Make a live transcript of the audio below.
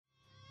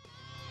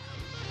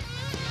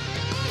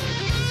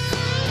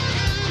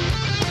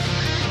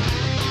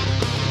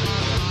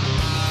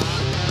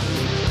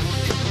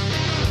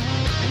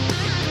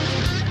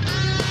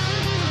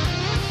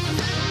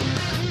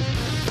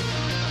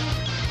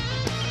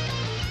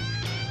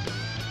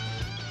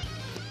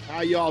How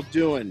y'all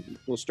doing?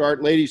 We'll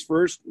start ladies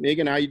first.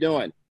 Megan, how you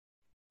doing?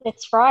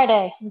 It's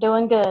Friday. I'm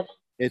doing good.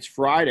 It's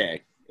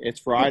Friday.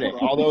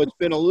 Although it's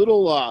been a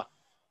little, I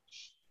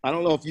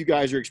don't know if you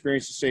guys are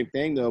experiencing the same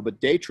thing though, but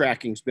day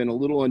tracking's been a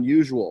little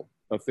unusual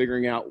of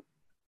figuring out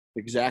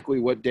exactly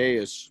what day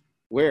is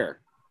where.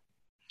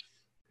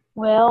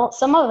 Well,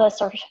 some of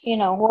us are,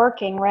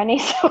 working, Renny,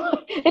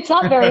 so it's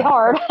not very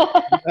hard.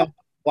 Well,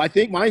 I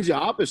think mine's the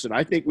opposite.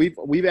 I think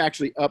we've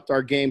actually upped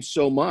our game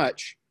so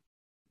much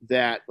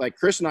that, like,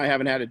 Chris and I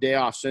haven't had a day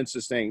off since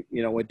this thing,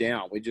 went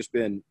down. We've just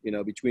been,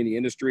 between the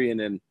industry and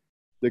then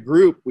the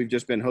group, we've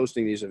just been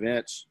hosting these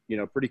events,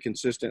 pretty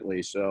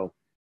consistently. So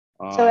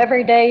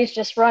Every day is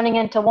just running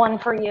into one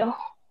for you.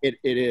 It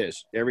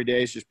is. Every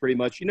day is just pretty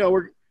much,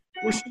 we're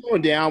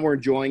slowing down, we're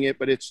enjoying it,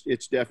 but it's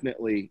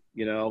definitely,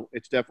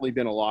 it's definitely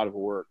been a lot of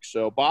work.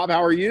 So Bob,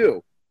 how are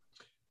you?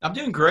 I'm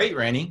doing great,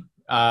 Renny.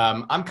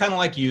 I'm kind of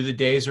like you. The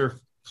days are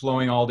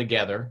flowing all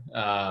together.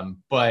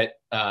 But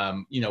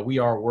we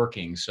are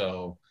working.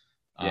 So,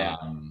 yeah.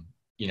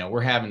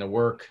 We're having to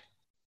work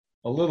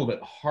a little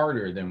bit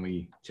harder than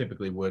we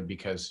typically would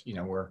because,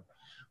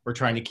 we're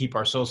trying to keep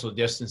our social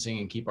distancing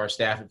and keep our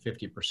staff at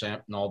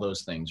 50% and all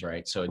those things,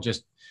 right? So it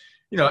just,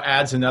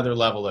 adds another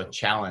level of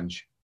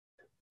challenge.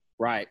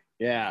 Right.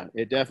 Yeah,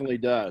 it definitely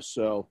does.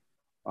 So,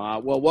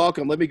 well,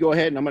 welcome. Let me go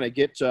ahead and I'm going to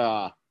get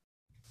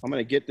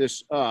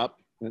this up.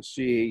 Let's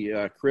see,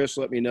 Chris,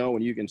 let me know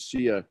when you can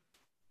see a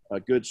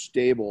good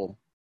stable.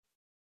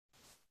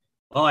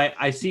 Well,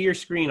 I see your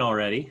screen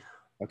already.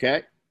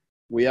 Okay.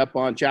 We up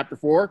on chapter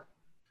 4?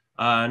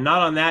 Not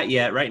on that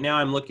yet. Right now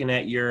I'm looking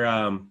at your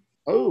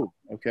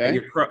okay.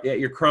 At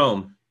your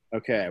Chrome.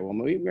 Okay. Well,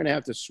 we're going to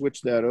have to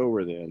switch that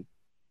over then.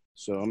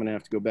 So I'm going to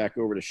have to go back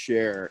over to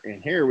share.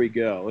 And here we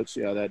go. Let's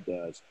see how that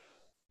does.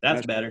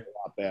 That's better. A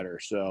lot better.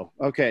 So,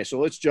 okay. So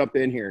let's jump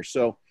in here.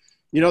 So,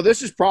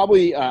 this is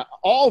probably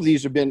all of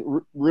these have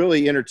been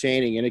really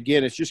entertaining. And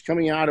again, it's just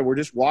coming out of, we're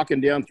just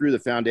walking down through the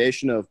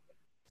foundation of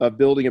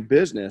building a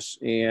business.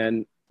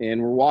 And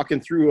we're walking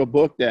through a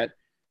book that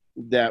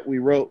we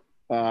wrote,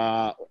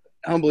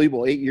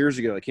 unbelievable, 8 years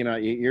ago. It came out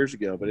 8 years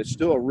ago, but it's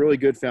still a really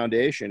good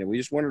foundation. And we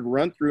just wanted to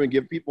run through and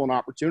give people an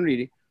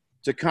opportunity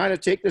to kind of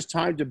take this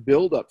time to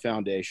build up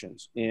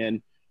foundations.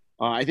 And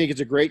I think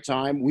it's a great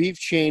time. We've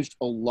changed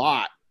a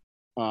lot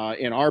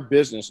in our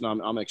business,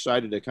 and I'm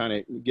excited to kind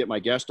of get my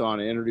guest on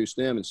and introduce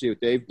them and see what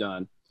they've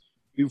done.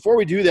 Before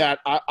we do that,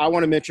 I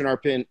want to mention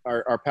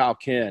our pal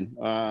Ken.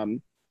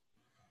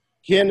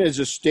 Ken is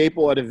a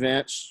staple at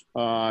events.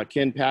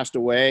 Ken passed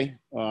away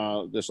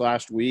this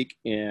last week,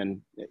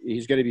 and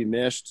he's going to be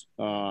missed.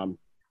 Bob,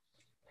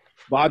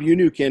 you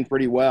knew Ken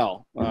pretty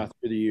well through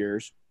the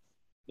years,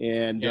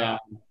 and yeah.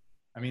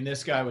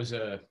 This guy was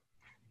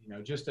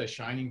just a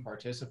shining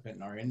participant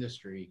in our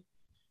industry,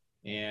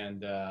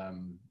 and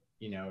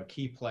a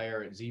key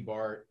player at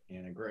Z-Bart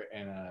and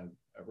a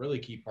really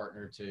key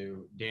partner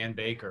to Dan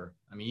Baker.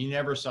 You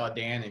never saw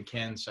Dan and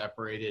Ken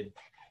separated.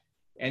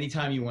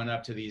 Anytime you went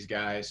up to these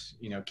guys,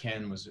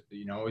 Ken was,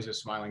 always a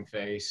smiling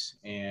face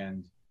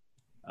and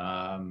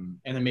an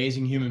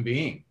amazing human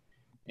being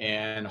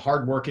and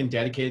hardworking,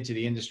 dedicated to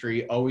the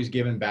industry, always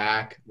giving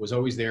back, was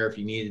always there if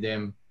you needed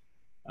him.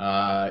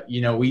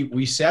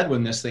 We said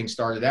when this thing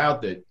started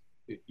out that,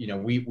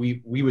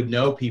 we would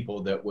know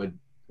people that would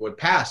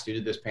pass due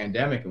to this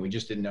pandemic, and we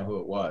just didn't know who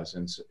it was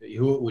and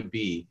who it would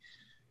be.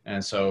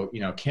 And so,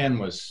 Ken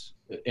was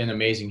an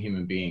amazing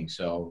human being.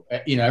 So,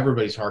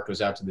 everybody's heart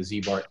goes out to the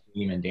Z-Bart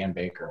team and Dan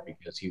Baker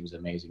because he was an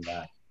amazing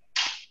guy.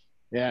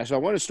 Yeah. So I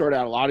want to start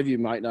out. A lot of you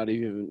might not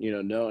even,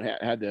 know,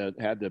 had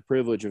the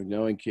privilege of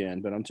knowing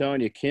Ken, but I'm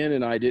telling you, Ken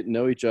and I didn't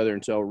know each other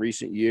until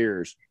recent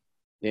years.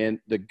 And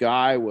the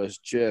guy was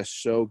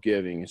just so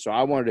giving. So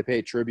I wanted to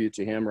pay tribute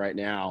to him right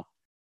now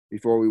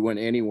before we went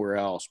anywhere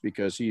else,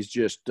 because he's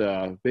just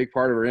a big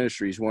part of our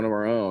industry. He's one of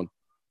our own.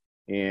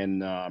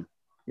 And,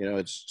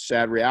 it's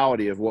sad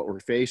reality of what we're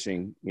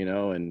facing,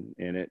 and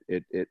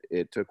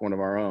it took one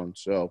of our own.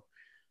 So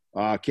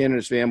Ken and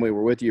his family,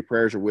 we're with you.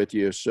 Prayers are with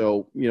you.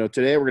 So,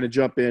 today we're going to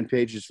jump in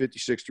pages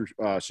 56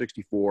 through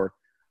 64.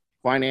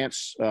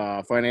 Finances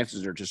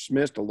are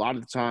dismissed a lot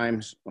of the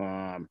times.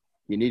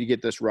 You need to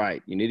get this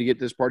right. You need to get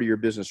this part of your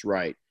business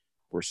right.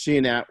 We're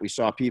seeing that. We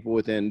saw people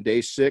within day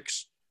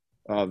 6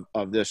 of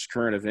this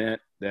current event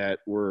that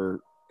were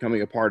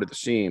coming apart at the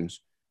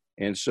seams.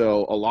 And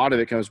so a lot of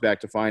it comes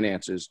back to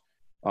finances.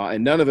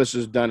 And none of us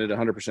has done it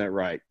 100%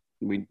 right.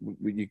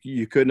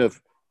 You couldn't have,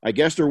 I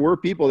guess there were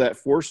people that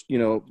forced,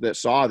 that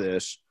saw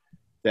this,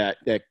 that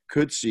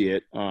could see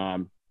it.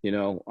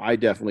 I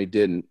definitely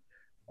didn't.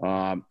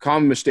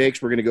 Common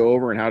mistakes we're going to go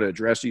over and how to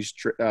address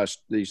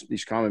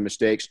these common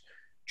mistakes.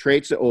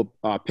 Traits that will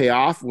pay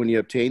off when you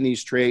obtain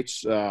these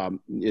traits.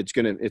 It's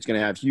going to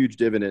have huge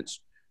dividends.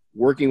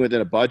 Working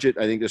within a budget,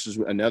 I think this is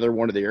another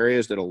one of the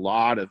areas that a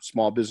lot of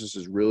small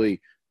businesses really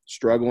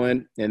struggle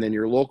in. And then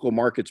your local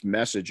market's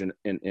message and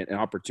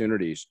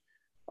opportunities.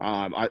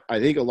 I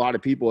think a lot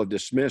of people have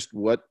dismissed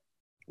what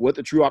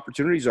the true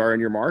opportunities are in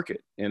your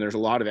market. And there's a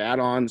lot of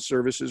add-on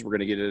services. We're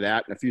going to get into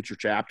that in a future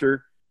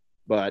chapter.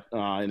 But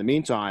in the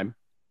meantime,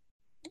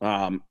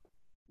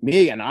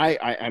 Megan,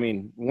 I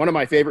mean, one of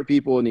my favorite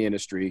people in the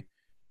industry,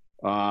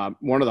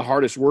 one of the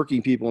hardest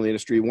working people in the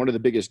industry, one of the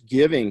biggest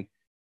giving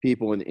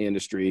people in the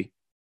industry.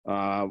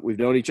 We've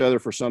known each other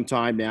for some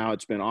time now.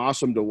 It's been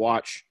awesome to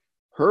watch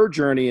her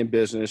journey in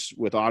business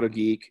with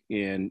Autogeek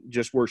and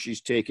just where she's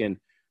taken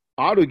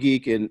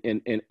Autogeek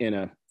in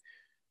a,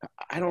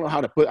 I don't know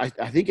how to put, I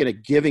think in a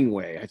giving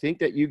way. I think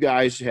that you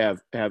guys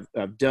have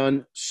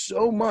done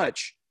so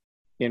much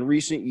in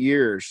recent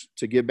years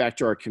to give back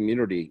to our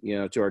community, you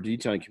know, to our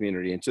detailing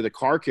community and to the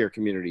car care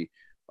community.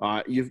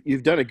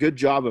 You've done a good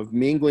job of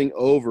mingling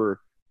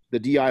over the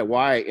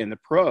DIY and the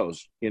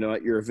pros, you know,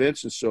 at your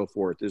events and so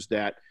forth. Is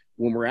that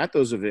when we're at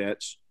those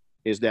events,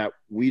 is that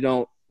we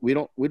don't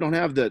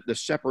have the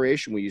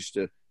separation we used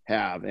to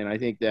have. And I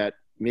think that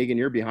Megan,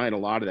 you're behind a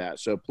lot of that.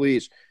 So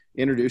please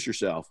introduce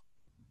yourself.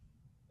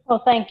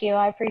 Well, thank you.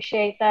 I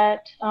appreciate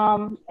that.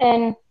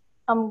 And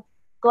I'm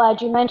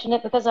glad you mentioned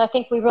it because I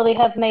think we really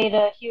have made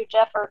a huge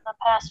effort in the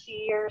past few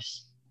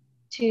years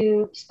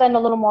to spend a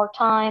little more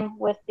time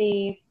with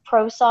the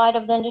pro side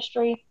of the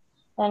industry.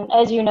 And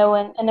as you know,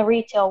 in the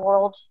retail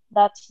world,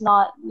 that's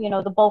not, you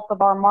know, the bulk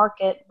of our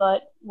market,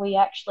 but we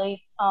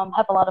actually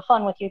have a lot of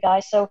fun with you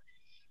guys. So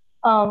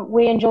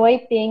we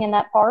enjoy being in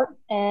that part.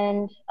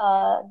 And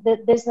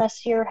the business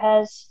here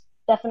has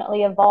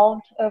definitely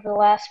evolved over the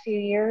last few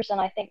years.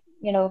 And I think,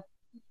 you know,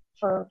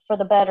 for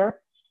the better.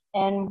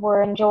 And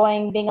we're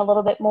enjoying being a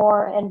little bit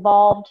more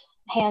involved,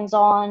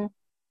 hands-on,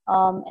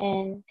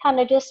 and kind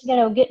of just, you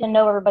know, getting to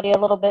know everybody a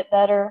little bit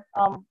better.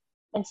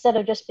 Instead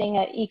of just being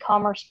an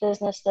e-commerce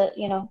business that,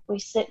 you know, we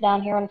sit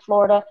down here in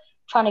Florida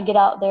trying to get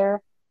out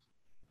there,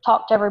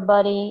 talk to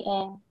everybody,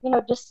 and, you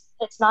know, just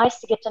it's nice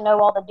to get to know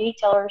all the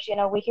detailers. You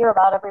know, we hear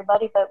about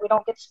everybody, but we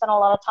don't get to spend a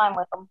lot of time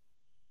with them.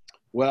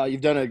 Well,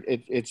 you've done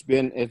it's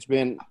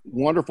been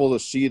wonderful to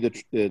see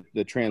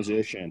the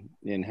transition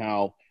in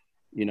how,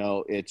 you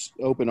know, it's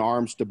open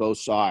arms to both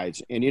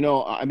sides. And, you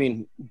know, I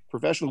mean,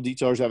 professional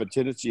detailers have a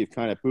tendency of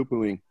kind of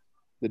poo-pooing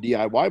the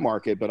DIY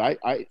market, but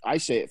I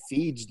say it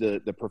feeds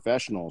the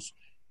professionals.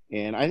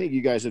 And I think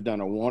you guys have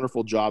done a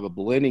wonderful job of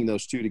blending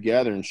those two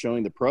together and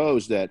showing the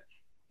pros that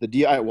the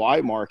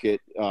DIY market,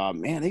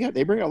 man,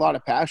 they bring a lot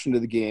of passion to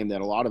the game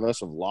that a lot of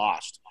us have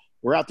lost.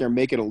 We're out there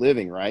making a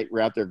living, right?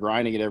 We're out there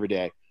grinding it every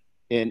day.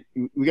 And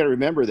we got to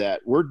remember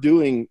that we're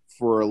doing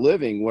for a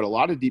living what a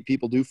lot of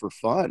people do for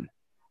fun.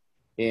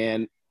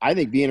 And I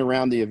think being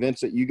around the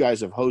events that you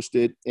guys have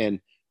hosted and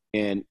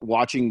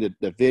watching the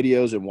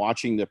videos and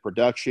watching the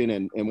production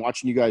and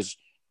watching you guys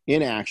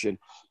in action,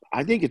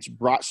 I think it's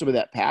brought some of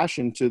that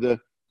passion to the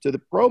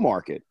pro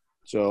market.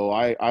 So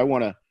I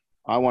want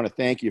to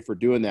thank you for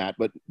doing that.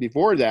 But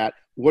before that,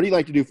 what do you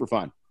like to do for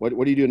fun? What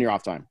do you do in your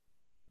off time?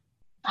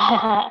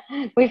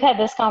 We've had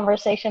this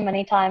conversation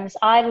many times.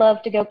 I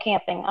love to go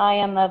camping. I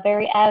am a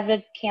very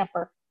avid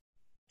camper.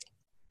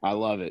 I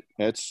love it.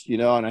 It's, you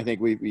know, and I think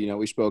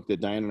we spoke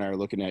that Diane and I are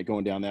looking at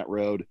going down that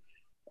road.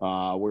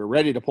 We're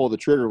ready to pull the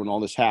trigger when all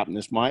this happened.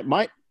 This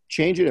might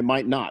change it. It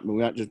might not.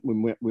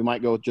 We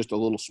might go with just a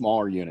little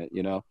smaller unit,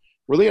 you know.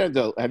 We're looking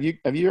at have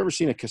you ever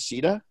seen a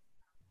casita?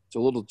 It's a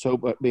little tow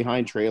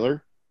behind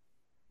trailer.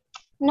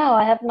 No,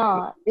 I have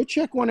not. Go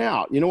check one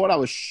out. You know what? I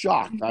was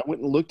shocked. I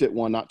went and looked at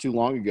one not too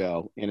long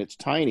ago, and it's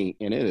tiny,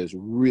 and it is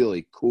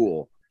really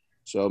cool.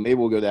 So maybe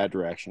we'll go that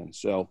direction.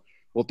 So,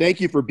 well,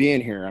 thank you for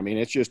being here. I mean,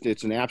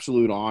 it's an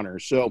absolute honor.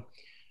 So,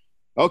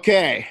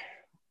 okay,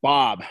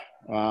 Bob.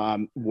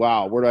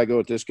 Wow, where do I go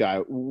with this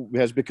guy?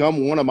 Has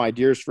become one of my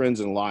dearest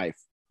friends in life.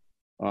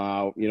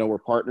 You know, we're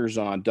partners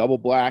on Double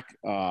Black.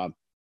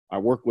 I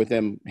work with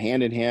him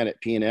hand in hand at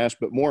P&S,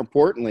 but more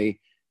importantly,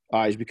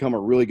 he's become a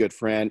really good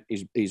friend.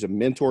 He's a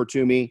mentor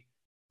to me.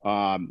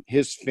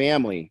 His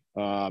family,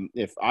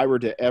 if I were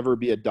to ever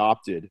be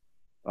adopted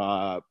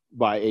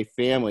by a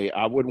family,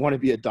 I would want to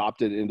be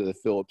adopted into the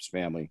Phillips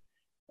family.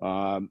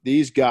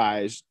 These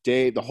guys,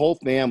 Dave, the whole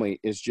family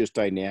is just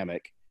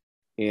dynamic.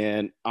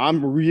 And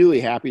I'm really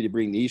happy to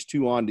bring these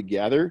two on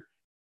together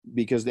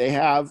because they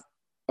have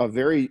a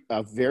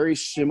very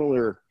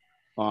similar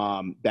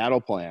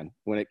battle plan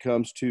when it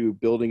comes to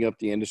building up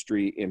the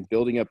industry and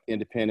building up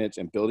independence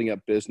and building up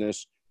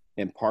business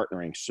and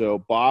partnering.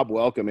 So, Bob,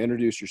 welcome.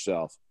 Introduce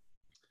yourself.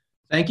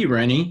 Thank you,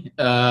 Renny.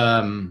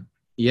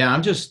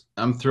 Yeah,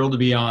 I'm thrilled to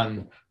be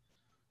on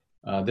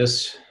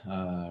this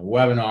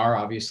webinar,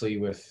 obviously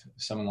with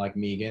someone like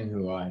Megan,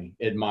 who I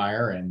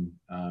admire and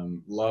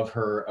love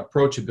her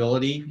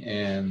approachability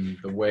and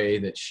the way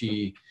that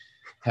she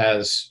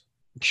has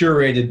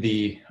curated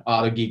the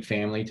Autogeek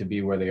family to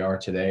be where they are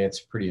today. It's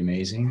pretty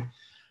amazing.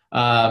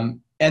 And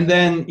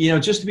then, you know,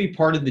 just to be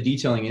part of the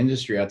detailing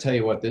industry, I'll tell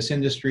you what, this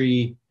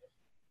industry,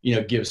 you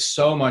know, gives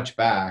so much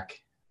back.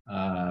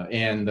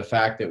 And the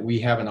fact that we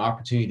have an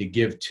opportunity to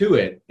give to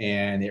it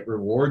and it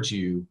rewards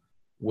you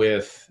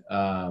with,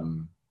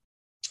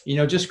 you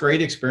know, just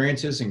great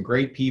experiences and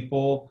great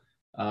people.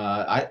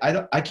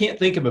 I can't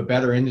think of a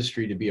better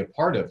industry to be a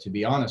part of, to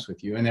be honest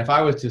with you. And if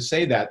I was to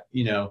say that,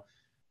 you know,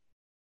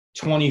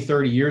 20,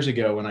 30 years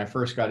ago when I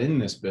first got in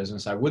this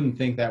business, I wouldn't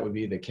think that would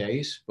be the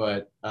case,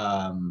 but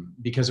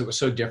because it was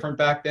so different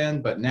back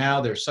then. But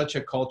now there's such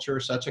a culture,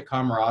 such a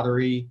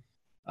camaraderie.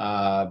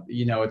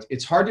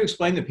 It's hard to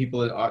explain to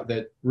people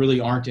that really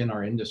aren't in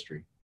our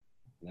industry.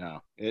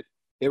 No, it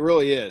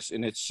really is.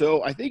 And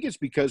I think it's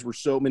because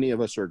so many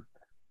of us are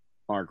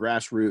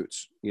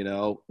grassroots,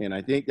 and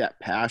I think that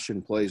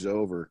passion plays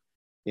over.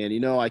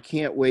 And, I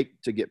can't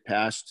wait to get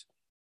past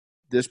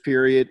this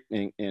period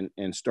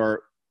and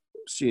start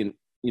seeing,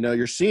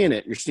 you're seeing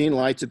it. You're seeing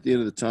lights at the end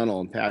of the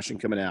tunnel and passion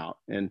coming out.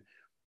 And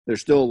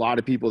there's still a lot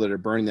of people that are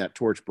burning that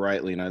torch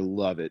brightly, and I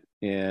love it.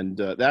 And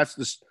that's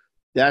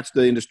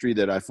the industry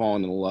that I've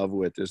fallen in love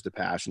with, is the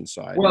passion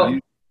side. Well,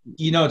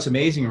 it's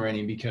amazing,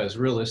 Renny, because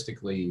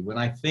realistically, when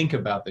I think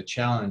about the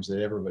challenge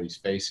that everybody's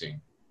facing,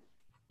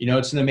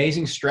 it's an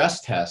amazing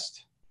stress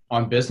test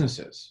on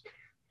businesses,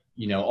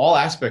 all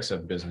aspects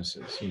of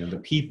businesses, the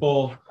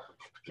people,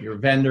 your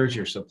vendors,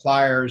 your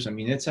suppliers. I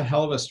mean, it's a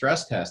hell of a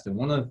stress test. And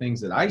one of the things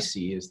that I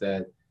see is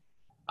that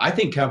I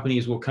think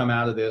companies will come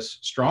out of this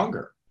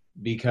stronger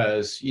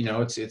because,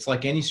 it's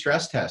like any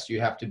stress test.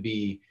 You have to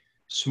be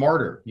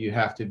smarter. You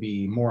have to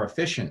be more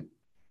efficient.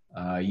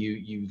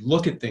 You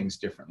look at things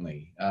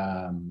differently.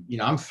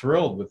 I'm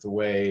thrilled with the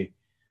way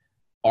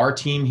our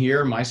team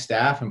here, my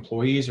staff,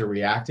 employees are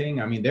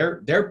reacting. I mean,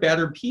 they're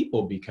better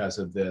people because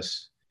of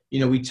this.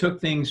 We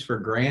took things for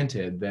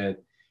granted that,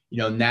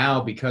 now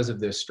because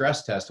of this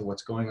stress test of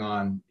what's going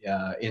on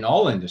in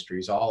all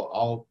industries,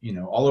 all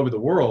over the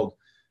world,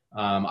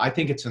 I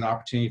think it's an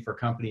opportunity for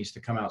companies to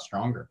come out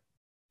stronger.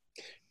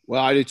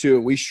 Well, I do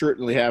too. We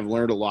certainly have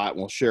learned a lot.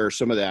 We'll share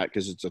some of that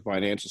because it's the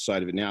financial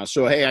side of it now.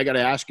 So, hey, I got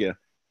to ask you,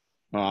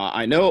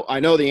 I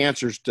know the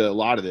answers to a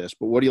lot of this,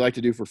 but what do you like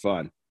to do for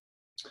fun?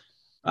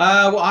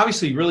 Well,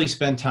 obviously really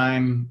spend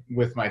time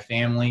with my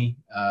family.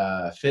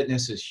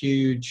 Fitness is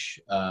huge.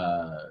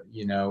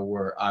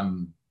 Where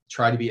I'm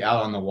try to be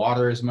out on the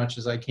water as much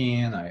as I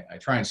can. I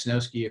try and snow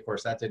ski. Of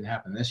course, that didn't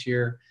happen this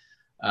year.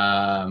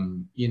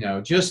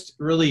 Just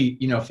really,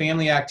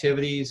 family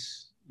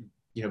activities,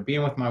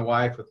 being with my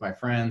wife, with my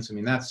friends. I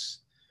mean, that's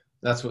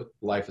what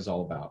life is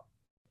all about.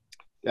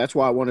 That's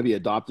why I want to be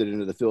adopted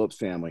into the Phillips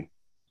family.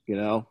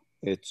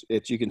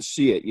 It's you can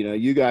see it.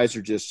 You guys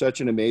are just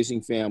such an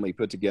amazing family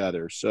put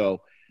together.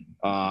 So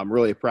I'm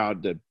really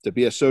proud to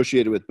be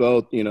associated with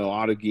both,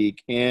 Autogeek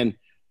and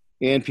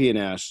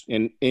P&S.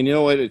 And you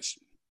know what?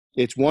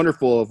 It's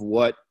wonderful of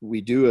what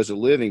we do as a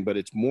living, but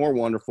it's more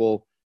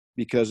wonderful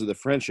because of the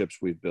friendships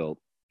we've built.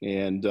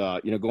 And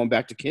going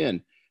back to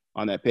Ken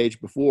on that page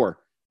before,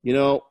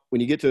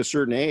 when you get to a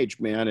certain age,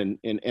 man,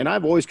 and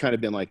I've always kind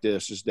of been like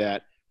this, is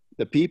that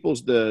the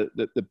people's the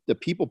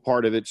people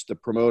part of it's the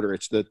promoter.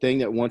 It's the thing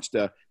that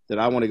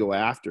I want to go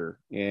after.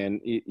 And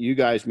you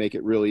guys make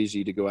it real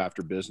easy to go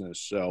after business.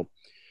 So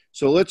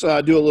let's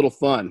do a little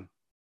fun.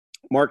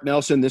 Mark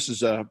Nelson, this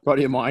is a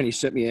buddy of mine. He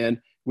sent me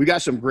in. We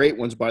got some great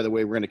ones, by the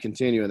way. We're going to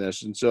continue in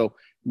this. And so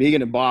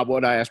Megan and Bob,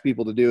 what I ask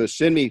people to do is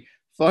send me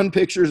fun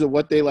pictures of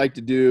what they like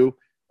to do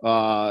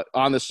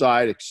on the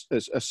side,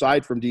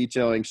 aside from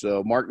detailing.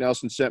 So Mark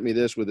Nelson sent me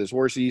this with his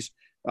horsies.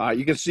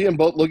 You can see them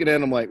both looking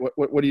at him like,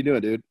 what are you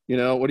doing, dude?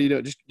 What are you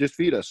doing? Just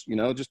feed us,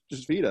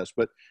 just feed us.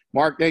 But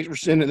Mark, thanks for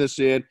sending this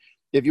in.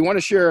 If you want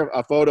to share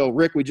a photo,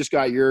 Rick, we just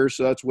got yours.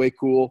 So that's way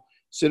cool.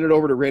 Send it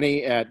over to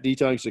Renny at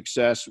Detailing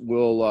Success.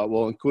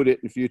 We'll include it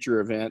in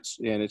future events.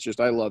 And it's just,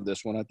 I love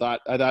this one. I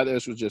thought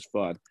this was just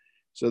fun.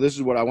 So this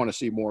is what I want to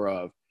see more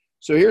of.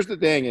 So here's the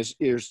thing is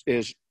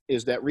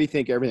that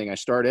rethink everything. I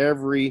start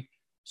every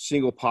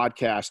single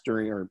podcast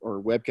during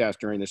or webcast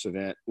during this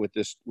event with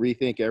this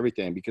rethink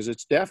everything, because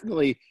it's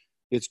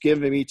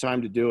given me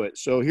time to do it.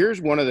 So here's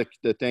one of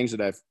the things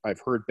that I've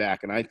heard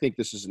back, and I think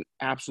this is an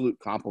absolute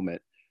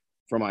compliment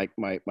from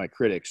my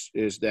critics,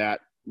 is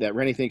that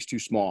Renny thinks too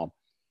small.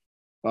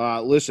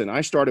 Listen,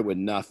 I started with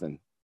nothing,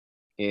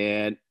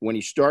 and when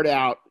you start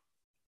out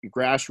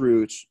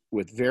grassroots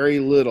with very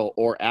little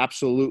or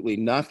absolutely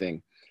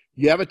nothing,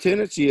 you have a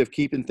tendency of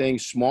keeping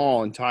things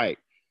small and tight.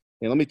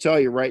 And let me tell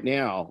you right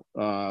now,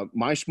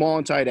 my small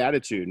and tight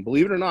attitude, and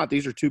believe it or not,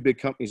 these are two big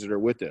companies that are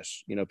with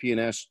us,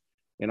 P&S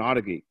and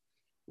Autogeek.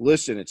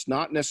 Listen, it's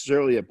not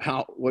necessarily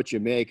about what you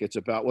make. It's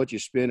about what you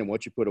spend and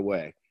what you put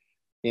away.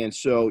 And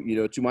so,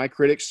 to my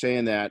critics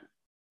saying that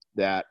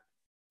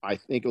I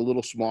think a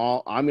little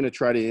small, I'm going to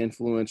try to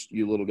influence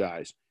you little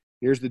guys.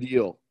 Here's the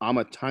deal. I'm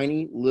a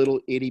tiny little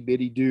itty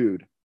bitty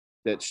dude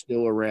that's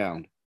still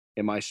around.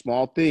 In my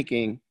small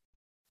thinking,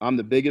 I'm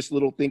the biggest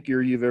little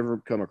thinker you've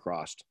ever come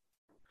across.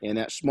 And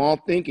that small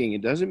thinking,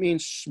 it doesn't mean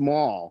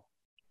small.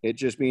 It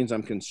just means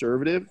I'm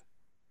conservative.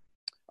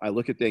 I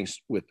look at things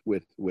with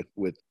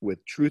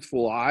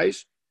truthful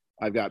eyes.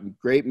 I've got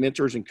great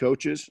mentors and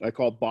coaches. I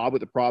called Bob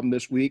with a problem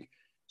this week.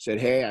 Said,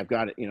 "Hey, I've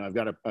got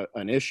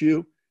an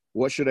issue.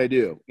 What should I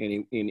do?"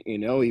 And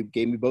he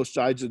gave me both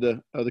sides of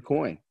the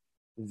coin.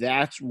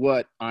 That's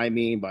what I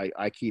mean by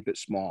I keep it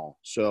small.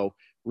 So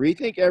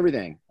rethink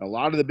everything. A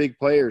lot of the big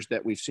players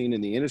that we've seen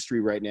in the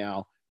industry right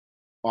now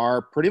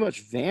are pretty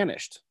much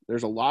vanished.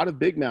 There's a lot of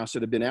big mouths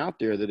that have been out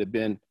there that have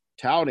been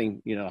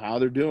touting, how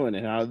they're doing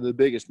and how they're the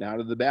biggest and how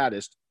they're the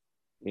baddest,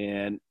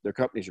 and their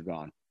companies are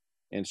gone.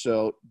 And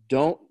so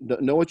don't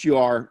know what you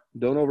are.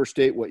 Don't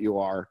overstate what you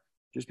are.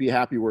 Just be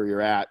happy where you're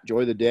at.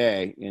 Enjoy the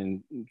day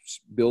and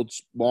build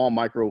small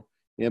micro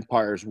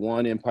empires,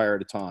 one empire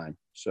at a time.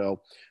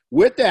 So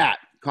with that,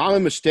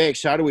 common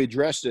mistakes, how do we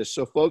address this?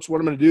 So folks,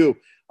 what I'm going to do,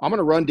 I'm going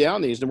to run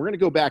down these and we're going to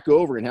go back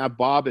over and have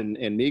Bob and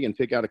Meghan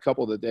pick out a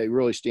couple that they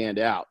really stand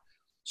out.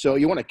 So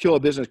you want to kill a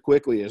business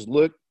quickly is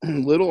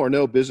little or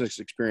no business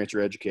experience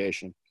or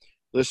education.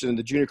 Listen,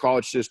 the junior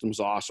college system is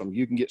awesome.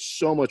 You can get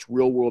so much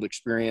real world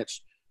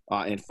experience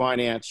in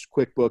finance,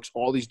 QuickBooks,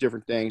 all these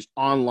different things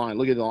online.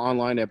 Look at the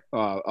online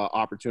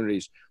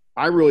opportunities.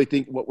 I really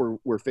think what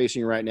we're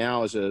facing right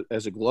now as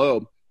a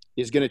globe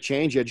is going to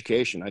change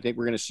education. I think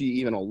we're going to see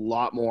even a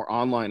lot more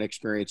online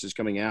experiences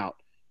coming out,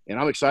 and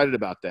I'm excited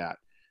about that.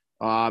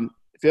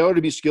 Failure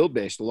to be skilled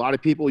based. A lot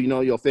of people,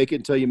 you'll fake it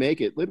until you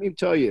make it. Let me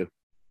tell you,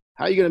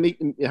 how are you going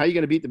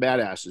to beat the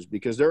badasses?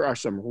 Because there are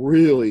some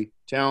really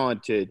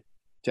talented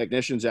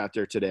technicians out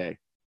there today.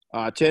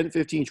 10,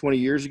 15, 20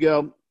 years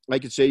ago, I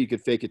could say you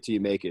could fake it till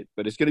you make it,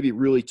 but it's going to be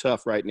really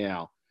tough right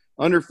now.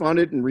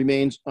 Underfunded and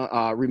remains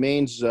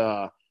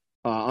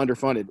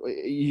underfunded.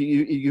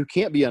 You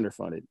can't be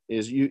underfunded.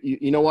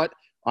 You know what?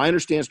 I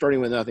understand starting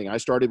with nothing. I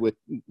started with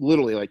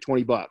literally like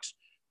 $20,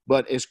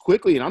 but as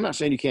quickly, and I'm not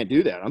saying you can't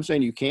do that. I'm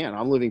saying you can.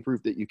 I'm living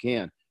proof that you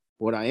can.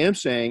 What I am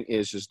saying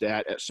is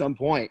that at some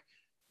point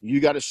you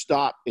got to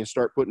stop and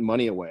start putting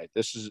money away.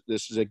 This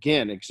is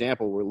again,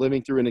 example. We're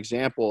living through an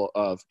example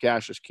of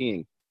cash is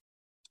king.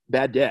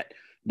 Bad debt.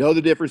 Know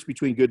the difference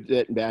between good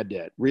debt and bad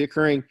debt.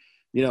 Reoccurring,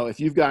 if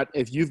you've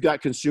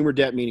got consumer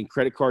debt, meaning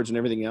credit cards and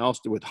everything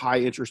else with high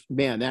interest,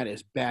 man, that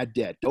is bad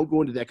debt. Don't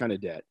go into that kind of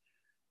debt,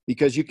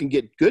 because you can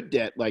get good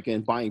debt like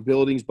in buying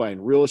buildings,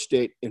 buying real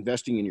estate,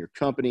 investing in your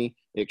company,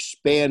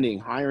 expanding,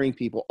 hiring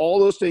people. All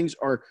those things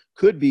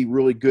could be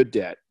really good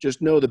debt.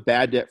 Just know the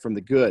bad debt from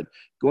the good.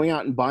 Going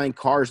out and buying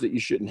cars that you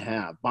shouldn't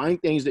have, buying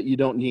things that you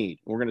don't need.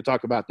 We're going to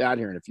talk about that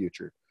here in the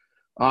future.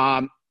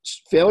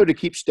 Failure to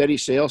keep steady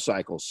sales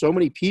cycles. So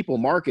many people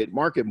market,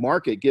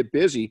 get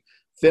busy,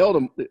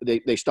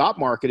 they stop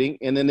marketing,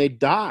 and then they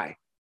die.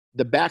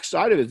 The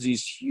backside of it is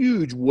these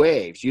huge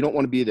waves. You don't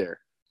want to be there.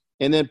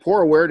 And then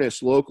poor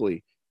awareness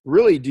locally.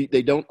 Really,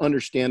 they don't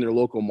understand their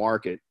local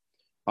market.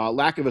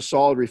 Lack of a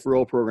solid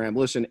referral program.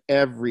 Listen,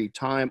 every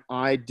time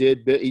I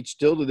did,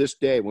 still to this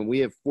day, when we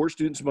have 4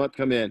 students a month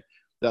come in,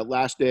 that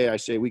last day I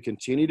say we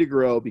continue to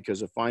grow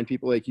because of fine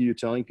people like you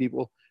telling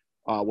people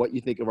what you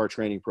think of our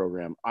training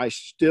program. I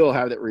still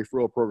have that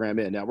referral program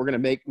in. Now we're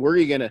going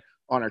to,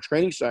 on our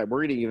training side, we're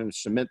going to even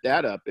cement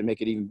that up and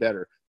make it even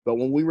better. But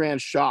when we ran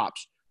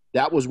shops,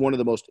 that was one of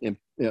the most,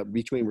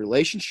 between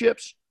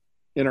relationships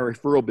in our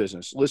referral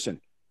business. Listen,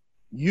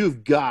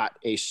 you've got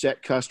a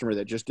set customer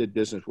that just did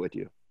business with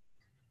you.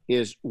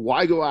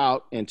 Why go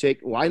out and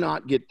why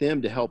not get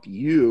them to help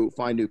you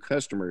find new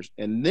customers?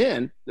 And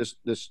then this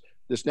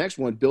next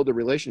one, build the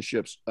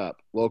relationships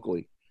up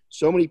locally.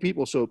 So many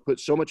people put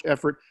so much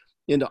effort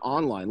into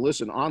online.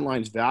 Listen,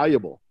 online is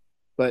valuable,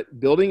 but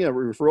building a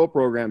referral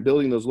program,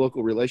 building those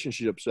local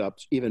relationships up,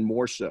 even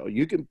more so.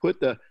 You can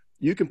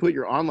put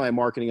your online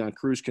marketing on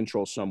cruise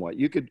control somewhat.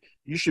 You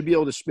should be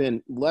able to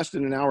spend less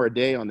than an hour a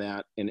day on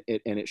that, and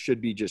it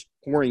should be just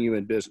pouring you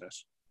in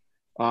business.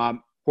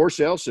 Poor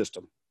sales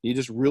system. You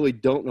just really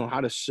don't know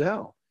how to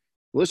sell.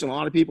 Listen, a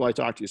lot of people I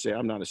talk to say,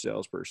 I'm not a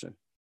salesperson.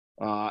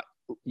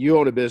 You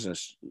own a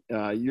business.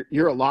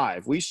 You're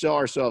alive. We sell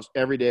ourselves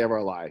every day of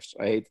our lives.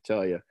 I hate to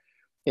tell you.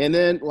 And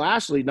then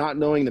lastly, not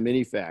knowing the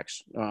mini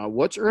facts.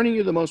 What's earning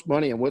you the most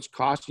money and what's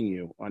costing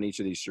you on each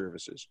of these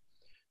services?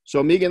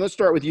 So Meghan, let's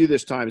start with you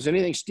this time. Is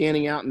anything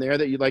standing out in there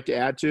that you'd like to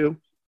add to?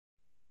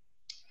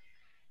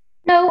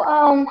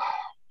 No,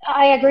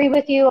 I agree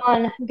with you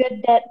on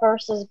good debt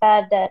versus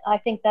bad debt. I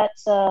think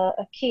that's a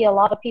key. A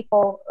lot of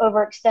people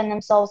overextend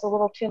themselves a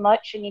little too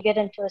much, and you get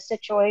into a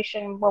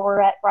situation where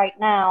we're at right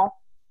now,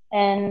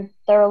 and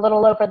they're a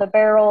little over the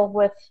barrel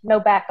with no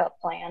backup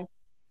plan.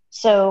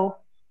 So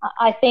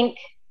I think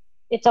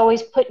it's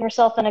always putting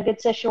yourself in a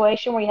good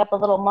situation where you have a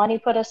little money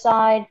put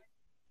aside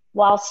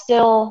while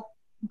still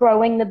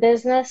growing the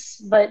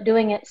business, but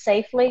doing it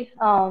safely.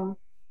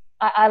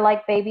 I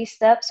like baby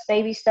steps.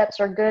 Baby steps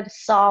are good,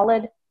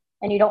 solid,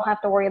 and you don't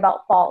have to worry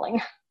about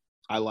falling.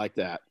 I like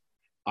that.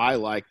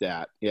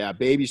 Yeah,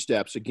 baby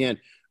steps again.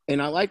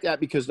 And I like that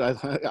because I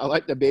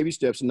like the baby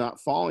steps and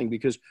not falling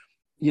because,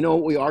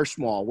 we are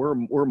small.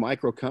 We're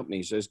micro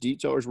companies. As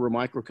detailers, we're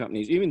micro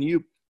companies. Even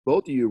you,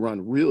 both of you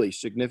run really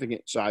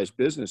significant sized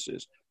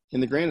businesses.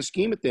 In the grand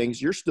scheme of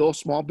things, you're still a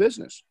small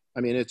business. I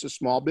mean, it's a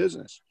small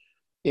business.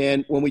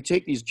 And when we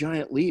take these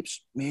giant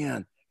leaps,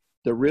 man,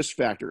 the risk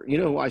factor,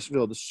 who I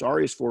feel the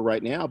sorriest for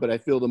right now, but I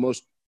feel the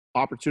most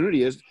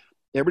opportunity is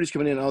everybody's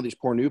coming in, all these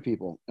poor new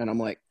people. And I'm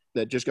like,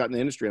 that just got in the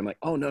industry. I'm like,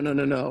 oh,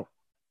 no.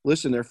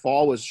 Listen, their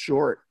fall was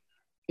short.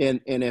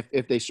 And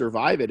if they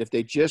survive it, if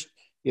they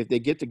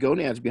get the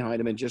gonads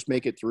behind them and just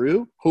make it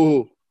through,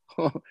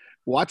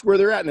 watch where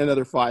they're at in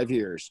another 5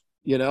 years,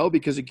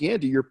 because again,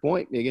 to your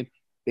point, Meghan,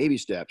 baby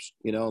steps,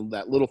 you know,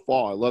 that little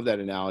fall. I love that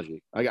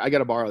analogy. I got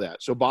to borrow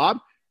that. So Bob,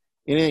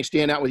 anything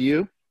stand out with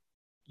you?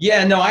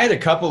 Yeah, no, I had a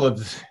couple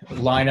of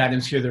line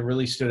items here that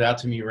really stood out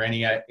to me,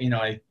 Renny. I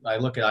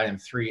look at item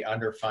 3,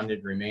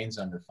 underfunded remains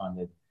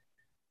underfunded.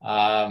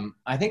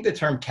 I think the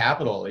term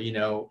capital, you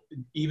know,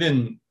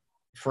 even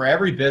for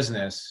every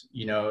business,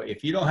 you know,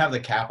 if you don't have the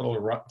capital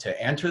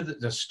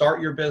to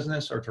start your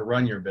business or to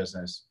run your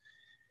business,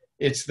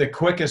 it's the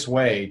quickest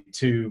way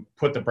to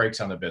put the brakes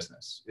on the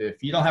business.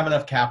 If you don't have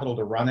enough capital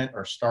to run it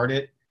or start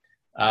it,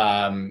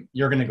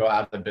 you're going to go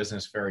out of the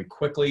business very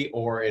quickly,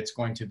 or it's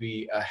going to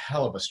be a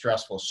hell of a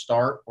stressful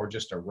start or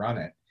just to run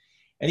it.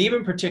 And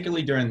even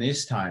particularly during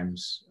these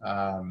times,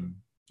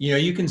 you know,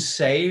 you can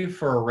save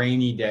for a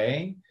rainy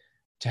day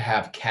to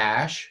have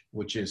cash,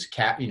 which is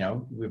you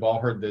know, we've all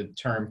heard the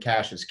term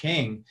cash is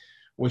king,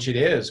 which it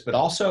is, but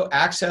also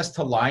access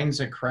to lines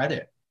of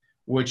credit,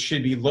 which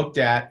should be looked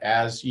at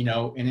as, you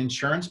know, an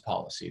insurance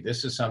policy.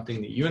 This is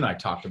something that you and I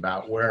talked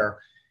about where,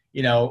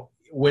 you know,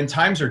 when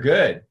times are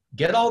good,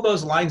 get all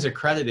those lines of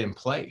credit in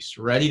place,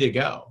 ready to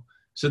go,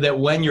 so that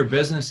when your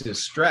business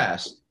is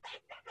stressed,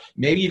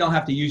 maybe you don't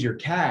have to use your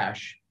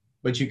cash,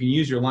 but you can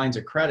use your lines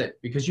of credit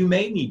because you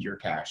may need your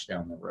cash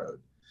down the road.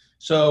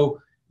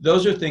 So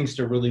those are things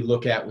to really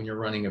look at when you're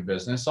running a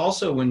business.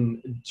 Also,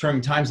 during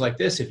times like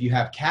this, if you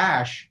have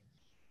cash,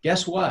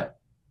 guess what?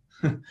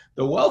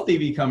 The wealthy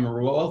become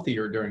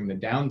wealthier during the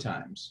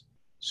downtimes.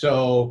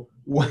 So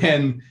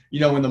when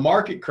the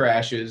market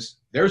crashes,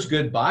 there's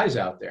good buys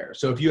out there.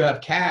 So if you have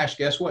cash,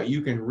 guess what?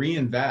 You can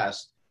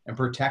reinvest and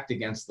protect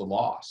against the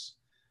loss.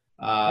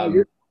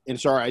 And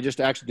sorry, I just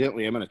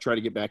accidentally, I'm going to try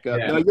to get back up.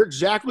 Yeah. No,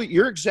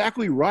 you're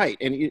exactly right.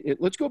 And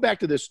let's go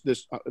back to this,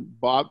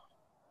 Bob.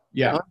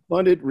 Yeah.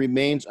 Unfunded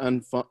remains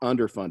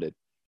underfunded.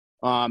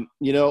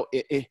 You know,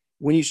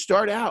 when you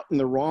start out at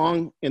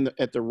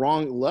the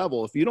wrong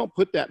level, if you don't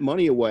put that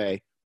money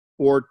away,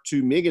 or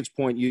to Megan's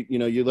point,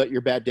 you let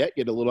your bad debt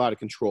get a little out of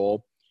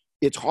control,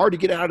 it's hard to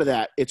get out of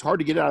that. It's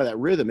hard to get out of that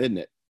rhythm, isn't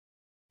it?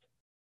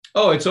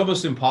 Oh, it's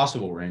almost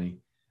impossible, Renny.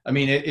 I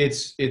mean,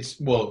 it's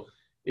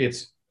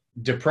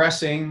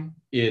depressing.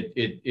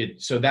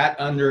 So that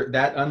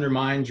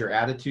undermines your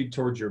attitude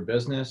towards your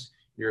business.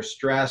 You're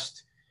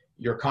stressed.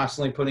 You're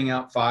constantly putting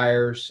out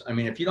fires. I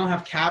mean, if you don't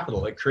have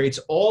capital, it creates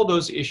all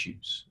those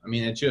issues. I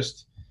mean,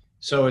 it's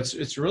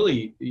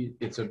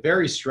a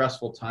very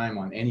stressful time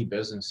on any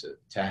business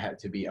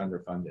to be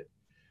underfunded.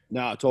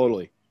 No,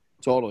 totally.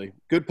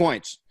 Good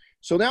points.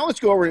 So now let's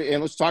go over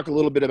and let's talk a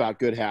little bit about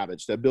good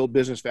habits that build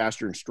business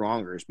faster and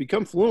stronger. Is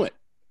become fluent.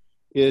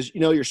 Is,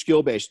 you're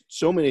skill-based.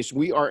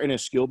 We are in a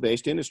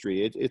skill-based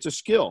industry. It's a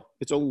skill.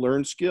 It's a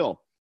learned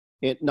skill.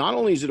 And not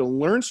only is it a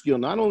learned skill,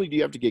 not only do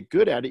you have to get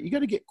good at it, you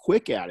got to get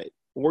quick at it,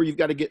 or you've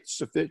got to get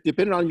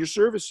depending on your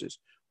services,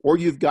 or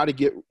you've got to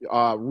get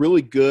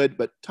really good.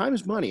 But time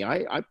is money.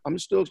 I'm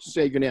still to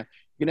say you're gonna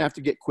have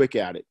to get quick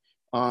at it.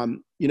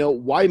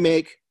 Why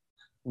make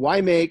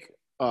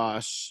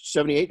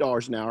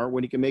 $78 an hour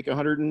when you can make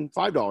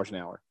 $105 an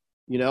hour?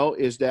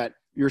 Is that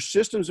your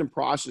systems and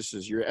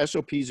processes, your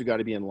SOPs have got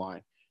to be in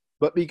line.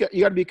 But you got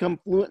to become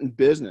fluent in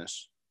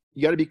business.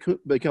 You got to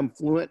become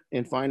fluent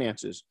in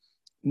finances.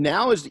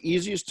 Now is the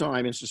easiest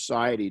time in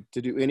society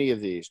to do any of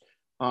these.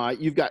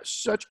 You've got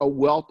such a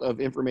wealth of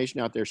information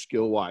out there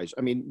skill-wise.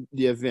 I mean,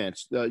 the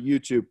events, the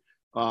YouTube,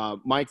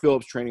 Mike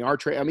Phillips training, our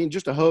training. I mean,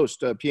 just a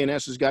host.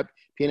 PNS has got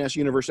PNS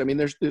University. I mean,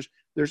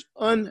 there's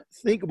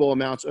unthinkable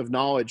amounts of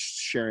knowledge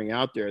sharing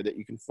out there that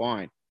you can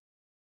find.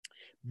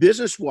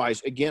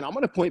 Business-wise, again, I'm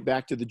going to point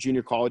back to the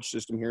junior college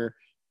system here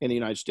in the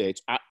United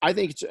States. I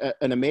think it's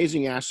an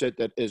amazing asset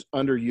that is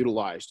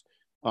underutilized.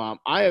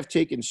 I have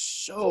taken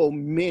so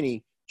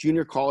many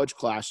junior college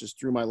classes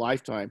through my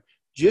lifetime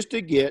just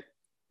to get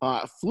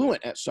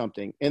fluent at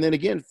something. And then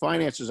again,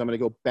 finances, I'm going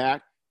to go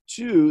back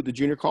to the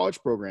junior college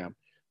program.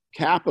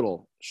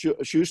 Capital,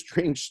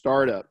 shoestring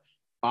startup.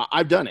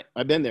 I've done it.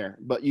 I've been there.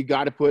 But you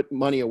got to put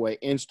money away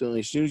instantly.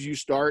 As soon as you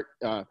start,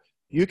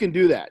 you can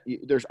do that.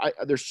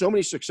 There's so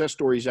many success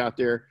stories out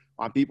there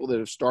on people that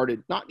have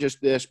started not just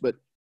this, but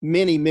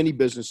many, many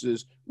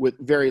businesses with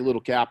very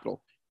little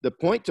capital. The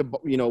point to,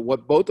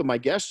 what both of my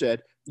guests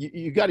said,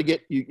 you got to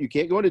you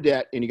can't go into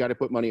debt, and you got to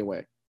put money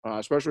away,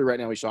 especially right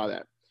now. We saw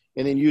that.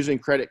 And then using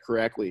credit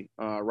correctly,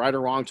 right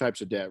or wrong types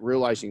of debt,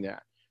 realizing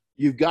that.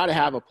 You've got to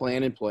have a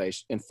plan in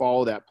place and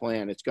follow that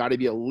plan. It's got to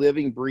be a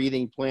living,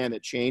 breathing plan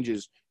that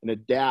changes and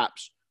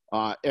adapts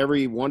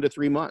every 1 to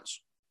 3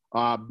 months.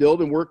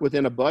 Build and work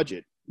within a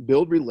budget.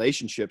 Build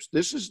relationships.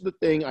 This is the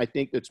thing I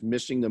think that's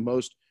missing the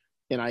most.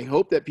 And I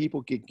hope that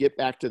people can get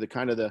back to the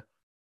kind of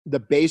the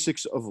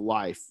basics of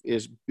life,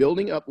 is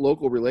building up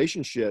local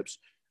relationships.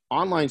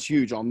 Online's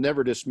huge. I'll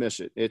never dismiss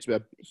it. It's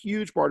a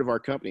huge part of our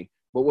company.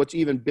 But what's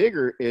even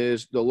bigger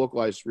is the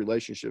localized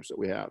relationships that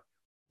we have.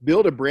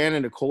 Build a brand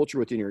and a culture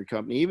within your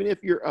company. Even if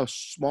you're a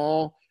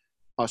small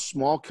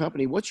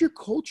company, what's your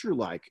culture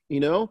like?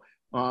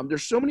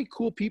 There's so many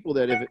cool people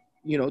that have,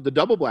 the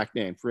Double Black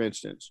name, for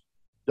instance.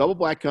 Double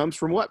Black comes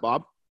from what,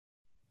 Bob?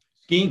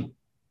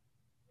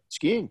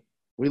 Skiing.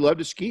 We love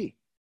to ski.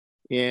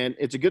 And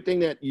it's a good thing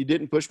that you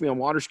didn't push me on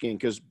water skiing,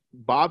 because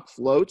Bob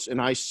floats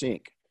and I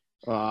sink.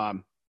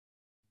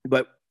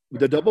 But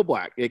the double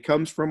black, it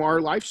comes from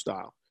our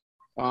lifestyle.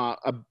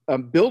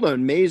 Build an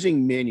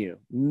amazing menu.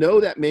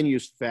 Know that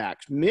menu's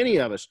facts. Many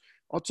of us,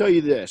 I'll tell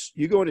you this,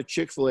 you go into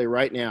Chick-fil-A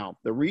right now,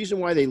 the reason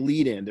why they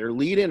their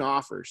lead-in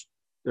offers,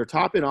 their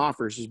top-in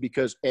offers is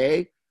because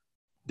A,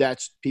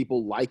 that's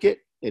people like it.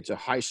 It's a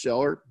high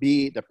seller.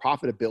 B, the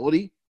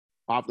profitability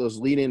off those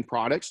lead-in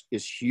products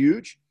is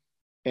huge.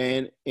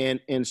 And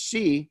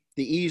C,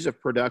 the ease of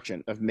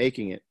production of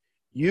making it.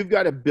 You've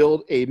got to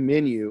build a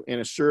menu and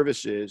a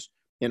services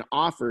and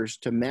offers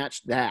to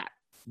match that,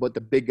 what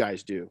the big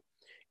guys do.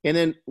 And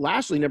then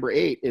lastly, number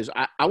 8 is,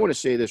 I want to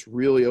say this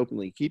really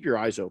openly, keep your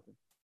eyes open,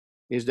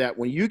 is that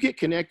when you get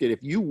connected, if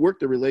you work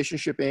the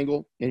relationship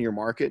angle in your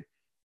market,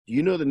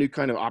 you know the new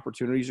kind of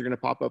opportunities are going to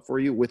pop up for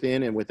you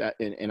within and with that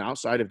and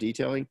outside of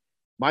detailing.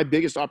 My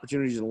biggest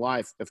opportunities in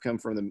life have come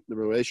from the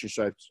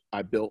relationships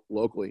I built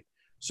locally.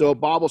 So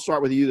Bob, we'll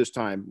start with you this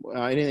time.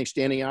 Anything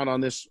standing out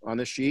on this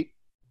sheet?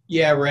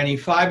 Yeah, Renny,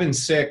 5 and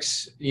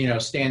 6,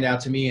 stand out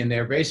to me, and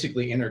they're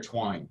basically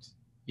intertwined.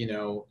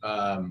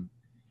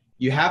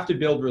 You have to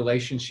build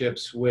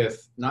relationships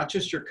with not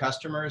just your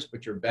customers,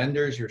 but your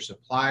vendors, your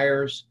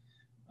suppliers,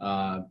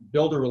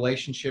 build a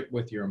relationship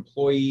with your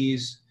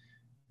employees,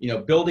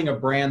 building a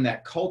brand,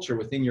 that culture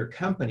within your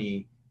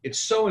company. It's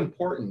so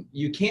important.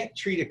 You can't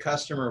treat a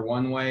customer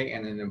one way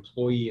and an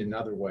employee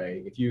another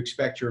way if you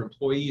expect your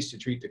employees to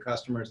treat the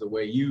customers the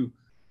way you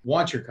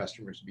want your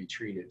customers to be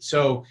treated.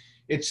 So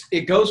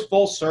it goes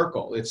full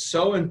circle. It's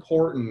so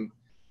important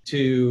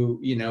to,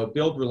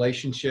 build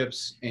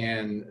relationships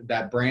and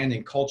that brand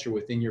and culture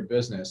within your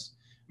business.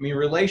 I mean,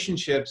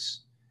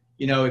 relationships,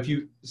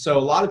 so a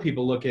lot of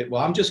people look at,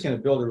 well, I'm just going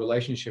to build a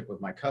relationship with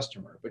my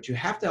customer, but you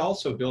have to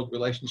also build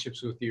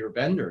relationships with your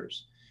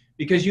vendors,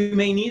 because you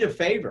may need a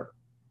favor.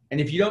 And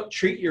if you don't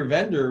treat your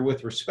vendor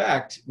with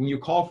respect, when you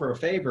call for a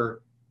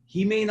favor,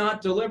 he may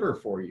not deliver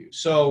for you.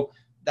 So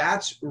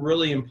that's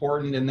really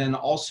important. And then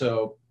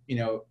also,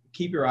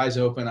 keep your eyes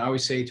open. I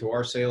always say to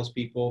our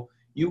salespeople,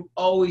 you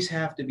always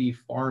have to be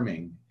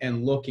farming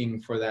and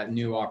looking for that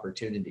new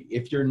opportunity.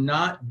 If you're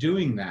not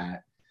doing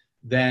that,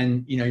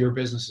 then, your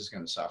business is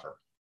going to suffer.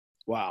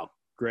 Wow.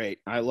 Great.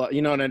 I love,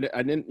 and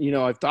I didn't,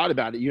 I've thought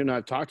about it. You and I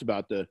have talked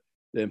about the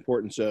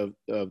importance of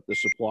the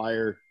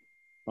supplier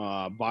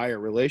buyer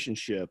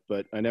relationship,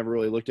 but I never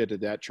really looked at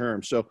it that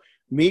term. So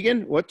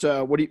Megan, what's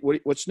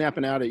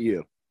snapping out at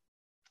you?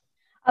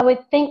 I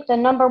would think the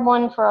number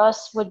one for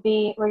us would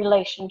be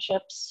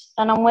relationships.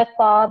 And I'm with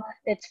Bob.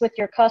 It's with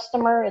your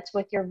customer. It's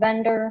with your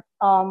vendor.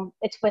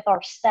 It's with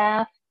our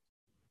staff.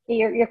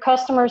 Your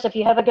customers, if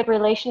you have a good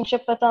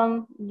relationship with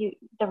them,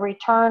 the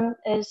return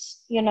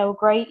is,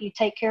 great. You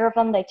take care of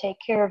them. They take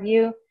care of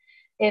you.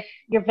 If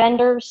your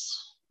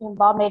vendors, and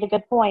Bob made a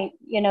good point,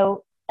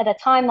 at a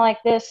time like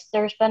this,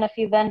 there's been a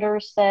few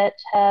vendors that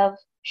have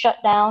shut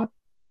down.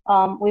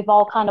 We've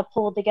all kind of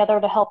pulled together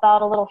to help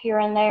out a little here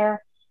and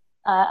there.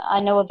 I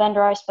know a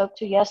vendor I spoke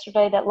to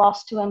yesterday that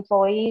lost 2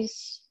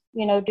 employees,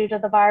 due to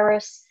the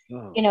virus.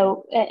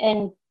 Oh.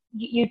 And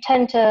you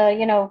tend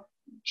to,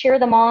 cheer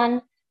them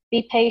on,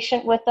 be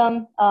patient with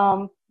them.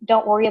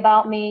 Don't worry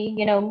about me,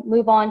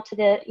 move on to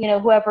the,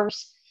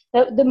 whoever's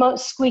the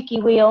most squeaky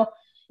wheel.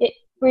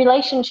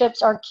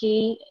 Relationships are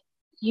key.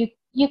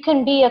 You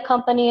can be a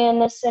company in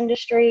this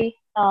industry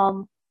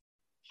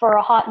for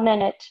a hot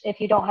minute if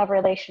you don't have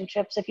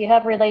relationships. If you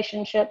have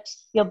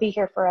relationships, you'll be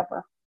here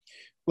forever.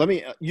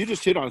 You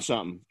just hit on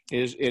something,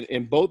 is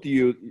in both of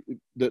you,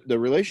 the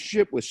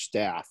relationship with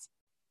staff,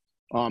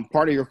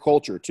 part of your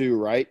culture too,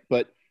 right?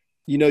 But,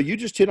 you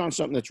just hit on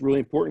something that's really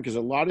important, because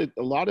a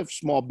lot of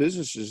small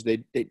businesses,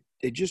 they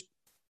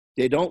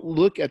don't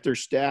look at their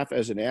staff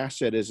as an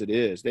asset as it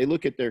is. They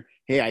look at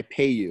hey, I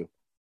pay you.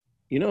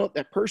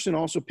 That person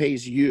also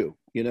pays you,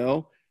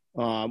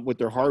 with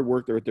their hard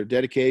work, with their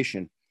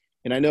dedication.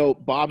 And I know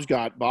Bob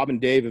and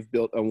Dave have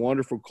built a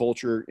wonderful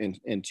culture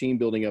and team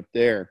building up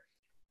there.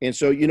 And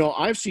so,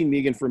 I've seen,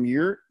 Megan, from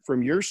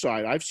your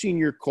side, I've seen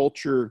your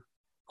culture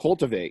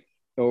cultivate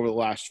over the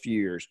last few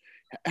years.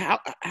 How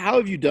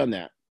have you done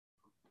that?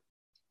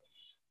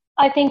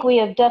 I think we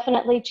have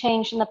definitely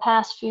changed in the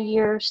past few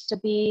years to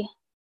be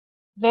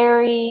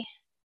very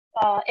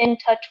in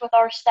touch with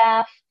our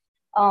staff.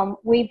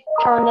 We've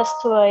turned this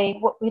to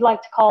what we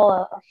like to call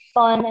a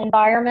fun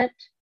environment.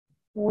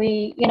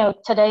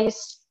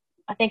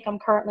 I think I'm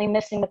currently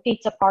missing the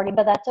pizza party,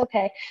 but that's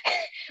okay.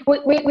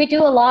 We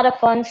do a lot of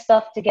fun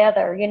stuff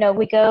together.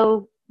 We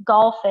go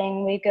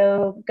golfing, we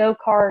go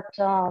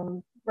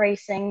go-kart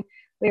racing.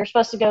 We were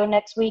supposed to go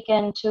next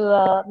weekend to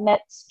a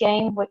Mets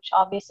game, which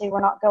obviously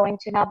we're not going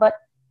to now, but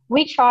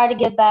we try to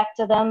give back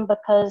to them,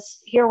 because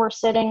here we're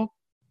sitting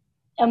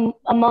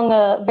among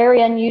a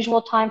very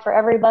unusual time for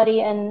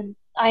everybody. And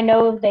I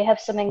know they have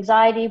some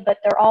anxiety, but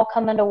they're all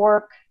coming to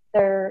work.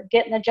 They're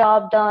getting the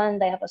job done.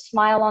 They have a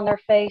smile on their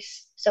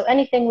face. So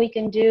anything we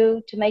can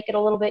do to make it a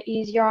little bit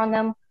easier on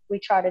them, we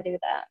try to do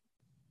that.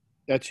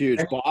 That's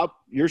huge. Bob,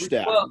 your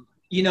staff. Well,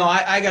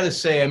 I got to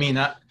say,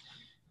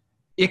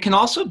 It can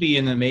also be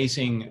an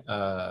amazing,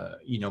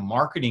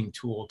 marketing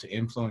tool to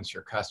influence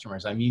your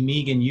customers. I mean,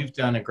 Megan, you've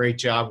done a great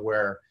job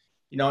where,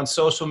 on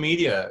social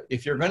media,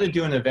 if you're going to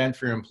do an event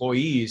for your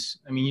employees,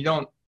 I mean,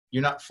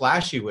 you're not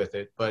flashy with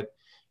it, but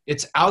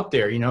it's out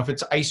there. If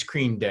it's ice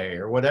cream day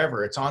or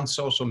whatever, it's on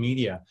social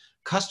media.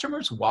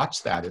 Customers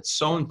watch that. It's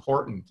so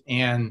important.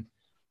 And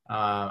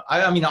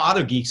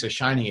Autogeek's a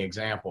shining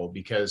example,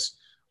 because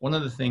one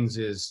of the things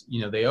is,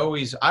 I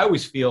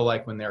always feel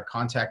like when they're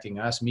contacting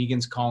us,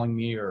 Megan's calling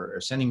me or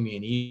sending me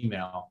an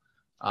email,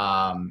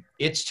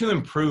 it's to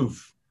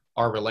improve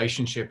our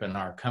relationship and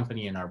our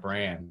company and our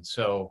brand.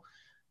 So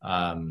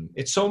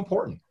it's so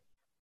important.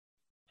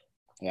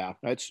 Yeah,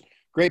 that's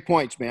great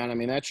points, man. I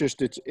mean, that's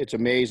just, it's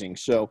amazing.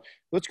 So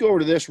let's go over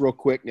to this real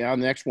quick now.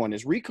 The next one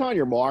is recon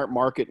your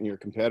market and your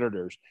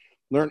competitors.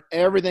 Learn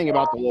everything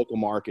about the local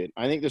market.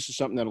 I think this is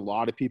something that a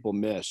lot of people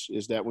miss,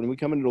 is that when we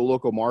come into a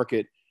local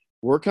market,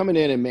 we're coming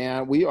in and,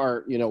 man, we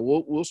are,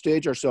 we'll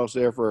stage ourselves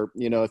there for,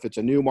 if it's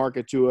a new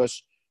market to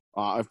us,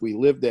 if we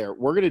live there,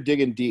 we're going to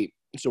dig in deep.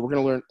 So we're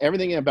going to learn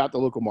everything about the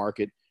local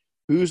market,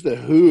 who's the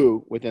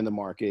who within the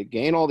market,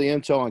 gain all the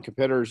intel on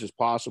competitors as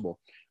possible.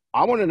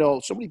 I want to know,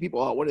 so many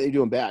people, what are they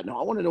doing bad? No,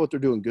 I want to know what they're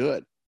doing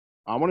good.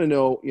 I want to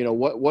know,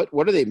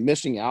 what are they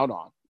missing out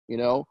on?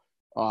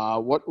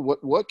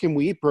 What can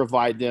we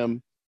provide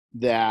them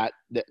that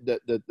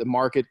the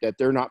market that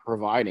they're not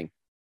providing?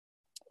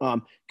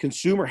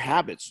 Consumer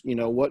habits,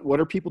 what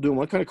are people doing?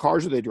 What kind of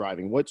cars are they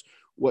driving?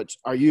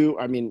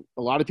 I mean,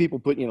 a lot of people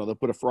they'll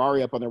put a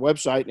Ferrari up on their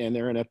website and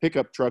they're in a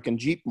pickup truck and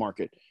Jeep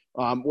market.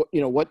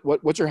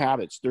 What's their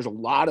habits? There's a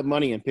lot of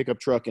money in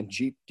pickup truck and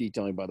Jeep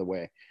detailing, by the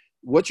way.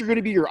 What's going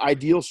to be your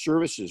ideal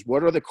services?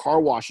 What are the car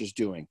washes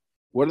doing?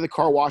 What are the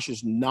car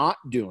washes not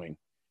doing?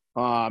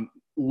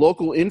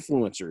 Local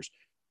influencers.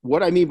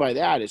 What I mean by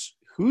that is,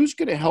 who's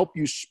going to help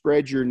you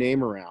spread your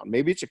name around?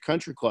 Maybe it's a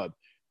country club.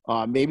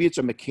 Maybe it's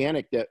a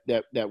mechanic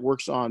that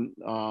works on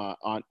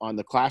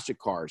the classic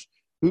cars.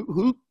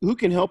 Who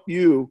can help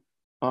you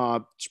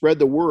spread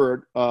the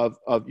word of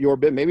your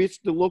bit? Maybe it's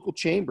the local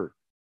chamber.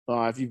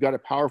 If you've got a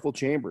powerful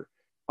chamber,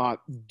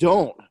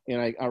 don't,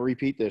 and I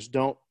repeat this,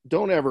 don't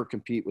ever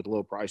compete with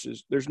low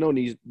prices. There's no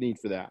need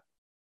for that.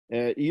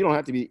 You don't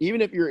have to be,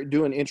 even if you're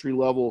doing entry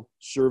level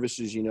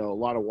services, a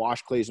lot of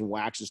wash clays and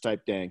waxes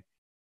type thing,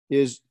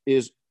 is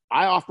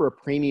I offer a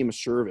premium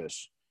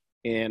service.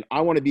 And I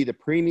want to be the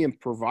premium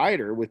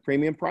provider with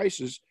premium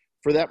prices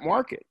for that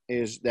market,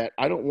 is that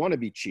I don't want to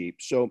be cheap.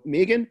 So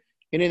Megan,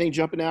 anything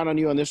jumping out on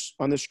you on this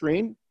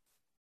screen?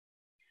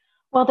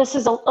 Well, this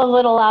is a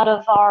little out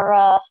of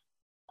our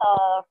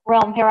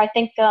realm here. I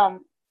think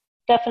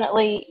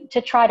definitely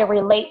to try to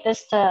relate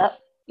this to,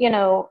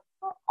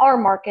 our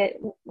market.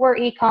 We're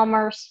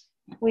e-commerce.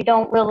 We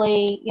don't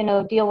really,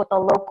 deal with the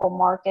local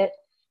market.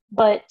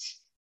 But,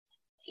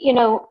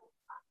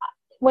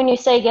 when you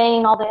say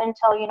gaining all the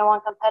intel,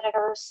 on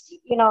competitors,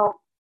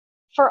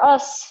 for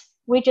us,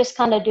 we just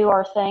kind of do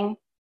our thing.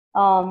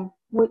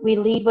 We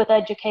lead with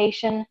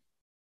education.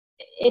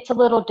 It's a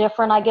little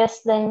different, I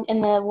guess, than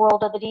in the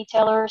world of the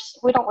detailers.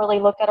 We don't really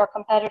look at our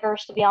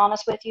competitors, to be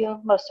honest with you.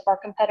 Most of our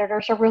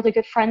competitors are really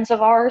good friends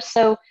of ours.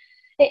 So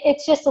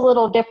it's just a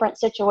little different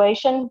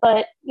situation.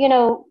 But,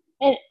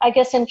 I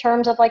guess in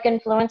terms of like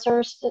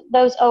influencers,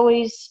 those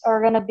always are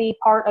going to be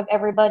part of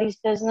everybody's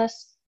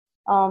business.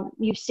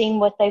 You've seen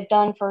what they've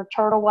done for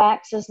Turtle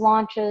Wax's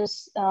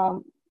launches.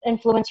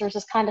 Influencers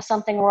is kind of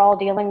something we're all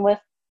dealing with.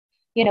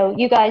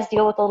 You guys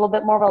deal with a little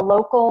bit more of a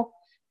local,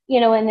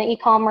 in the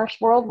e-commerce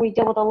world. We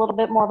deal with a little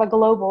bit more of a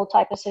global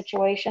type of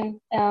situation.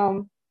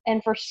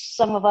 And for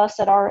some of us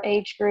at our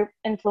age group,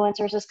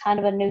 influencers is kind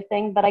of a new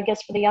thing. But I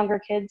guess for the younger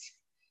kids,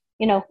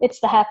 it's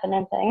the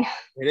happening thing.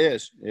 It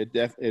is.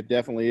 It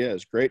definitely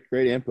is. Great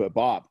input,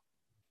 Bob.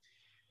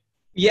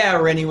 Yeah,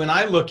 Renny, when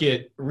I look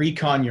at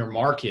recon your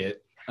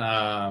market,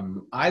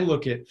 I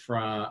look at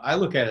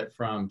it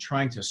from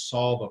trying to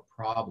solve a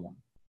problem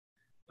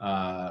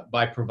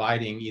by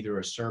providing either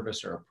a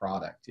service or a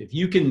product. If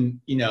you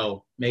can,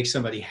 make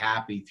somebody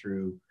happy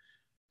through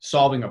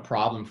solving a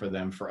problem for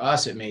them. For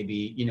us, it may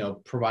be,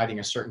 providing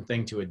a certain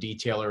thing to a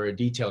detailer or a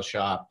detail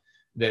shop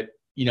that,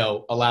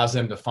 allows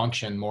them to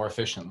function more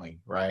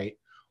efficiently, right?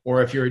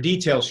 Or if you're a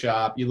detail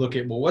shop, you look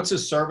at, well, what's a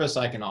service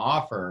I can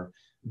offer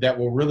that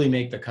will really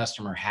make the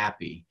customer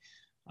happy?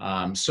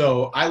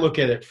 So I look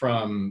at it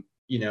from,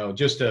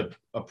 just a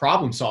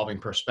problem solving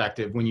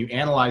perspective. When you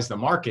analyze the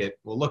market,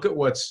 well, look at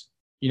what's,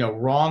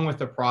 wrong with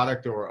the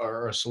product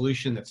or a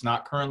solution that's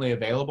not currently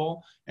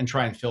available, and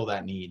try and fill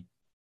that need.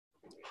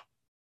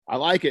 I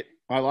like it.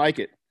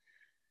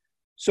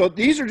 So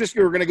these are just,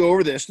 we're going to go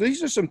over this.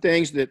 These are some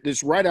things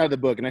that's right out of the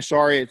book. And I'm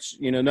sorry, it's,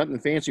 nothing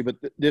fancy, but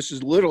this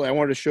is literally, I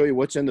wanted to show you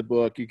what's in the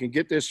book. You can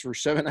get this for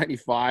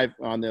 $7.95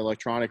 on the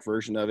electronic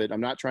version of it.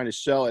 I'm not trying to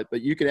sell it,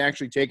 but you can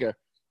actually take a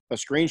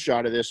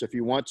screenshot of this if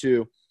you want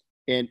to,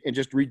 and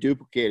just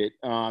reduplicate it.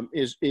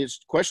 Is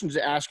questions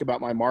to ask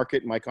about my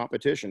market and my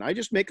competition. I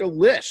just make a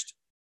list,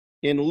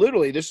 and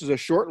literally this is a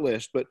short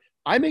list, but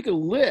I make a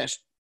list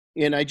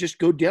and I just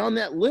go down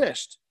that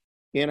list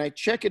and I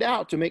check it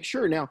out to make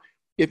sure. Now,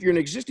 if you're an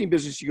existing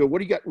business, you go, what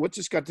do you got? What's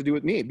this got to do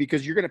with me?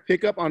 Because you're going to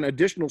pick up on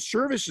additional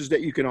services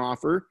that you can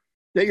offer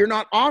that you're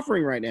not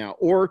offering right now.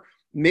 Or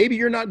maybe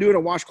you're not doing a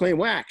wash, clean,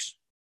 wax.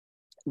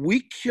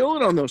 We kill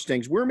it on those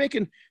things. We're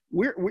 10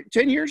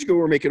 years ago,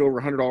 we're making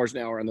over $100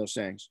 an hour on those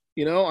things,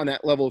 on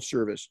that level of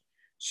service.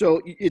 So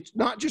it's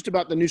not just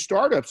about the new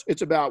startups.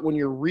 It's about when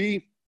you're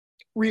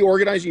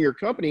reorganizing your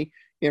company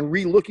and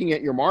re-looking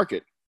at your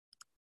market.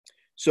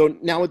 So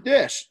now with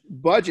this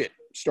budget,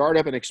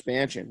 startup and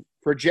expansion,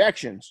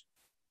 projections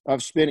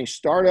of spending,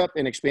 startup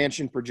and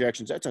expansion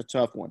projections, that's a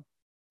tough one.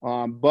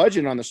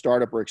 Budget on the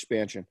startup or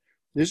expansion.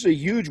 This is a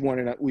huge one.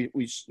 And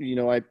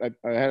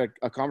I had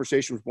a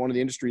conversation with one of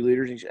the industry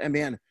leaders, and he said, hey,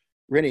 man,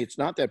 Renny, it's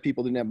not that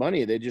people didn't have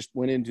money. They just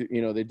went into,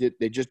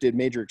 they just did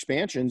major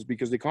expansions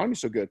because the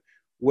economy's so good.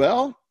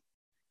 Well,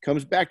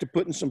 comes back to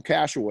putting some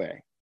cash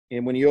away.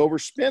 And when you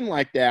overspend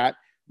like that,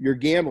 you're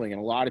gambling.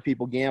 And a lot of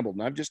people gambled.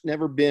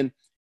 And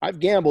I've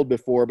gambled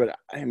before, but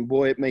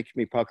boy, it makes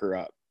me pucker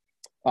up.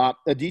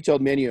 A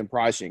detailed menu and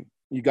pricing.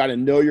 You got to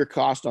know your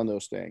cost on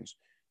those things.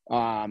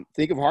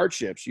 Think of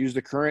hardships. Use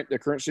the current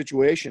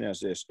situation as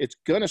this. It's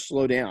going to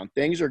slow down.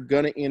 Things are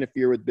going to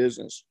interfere with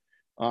business.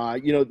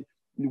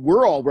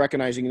 We're all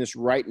recognizing this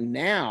right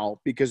now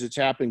because it's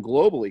happened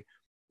globally,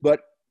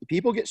 but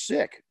people get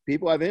sick.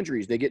 People have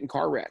injuries. They get in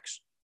car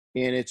wrecks,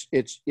 and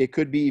it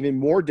could be even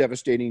more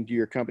devastating to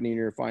your company and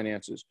your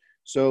finances.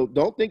 So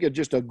don't think of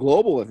just a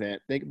global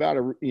event. Think about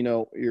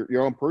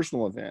your own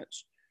personal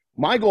events.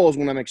 My goal is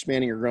when I'm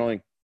expanding or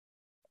growing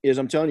is,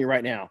 I'm telling you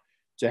right now,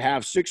 to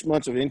have 6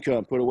 months of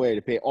income put away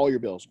to pay all your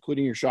bills,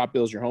 including your shop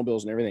bills, your home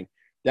bills, and everything.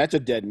 That's a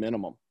dead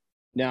minimum.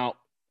 Now,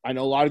 I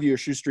know a lot of you are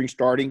shoestring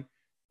starting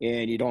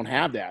and you don't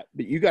have that,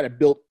 but you got to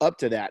build up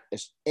to that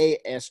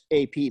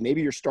ASAP.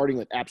 Maybe you're starting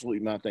with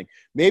absolutely nothing.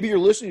 Maybe you're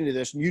listening to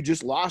this and you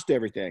just lost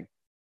everything.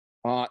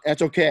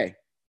 That's okay,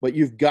 but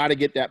you've got to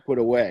get that put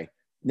away.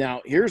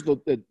 Now, here's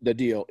the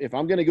deal. If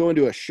I'm going to go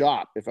into a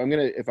shop, if I'm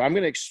going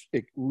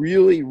to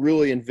really,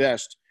 really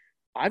invest,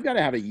 I've got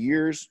to have a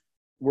year's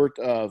worth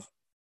of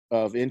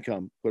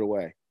income put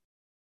away.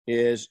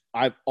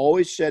 I've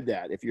always said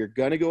that if you're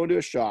going to go into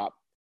a shop,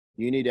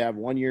 you need to have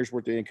 1 year's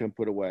worth of income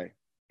put away.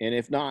 And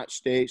if not,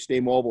 stay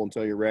mobile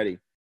until you're ready.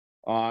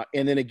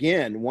 And then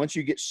again, once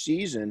you get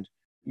seasoned,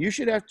 you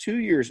should have 2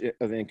 years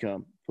of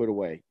income put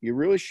away. You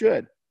really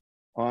should.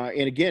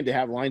 And again, to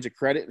have lines of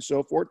credit and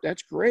so forth,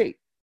 that's great.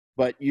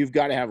 But you've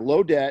got to have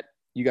low debt.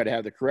 You got to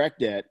have the correct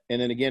debt.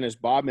 And then again, as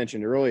Bob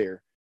mentioned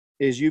earlier,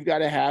 is you've got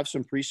to have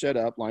some pre-set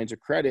up lines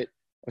of credit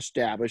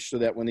established so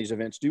that when these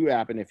events do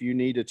happen, if you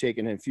need to take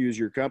and infuse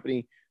your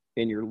company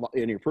in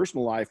your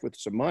personal life with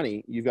some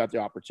money, you've got the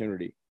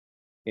opportunity.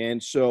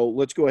 And so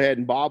let's go ahead,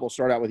 and Bob, we'll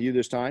start out with you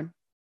this time.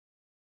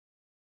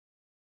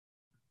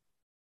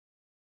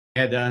 I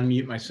had to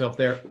unmute myself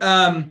there.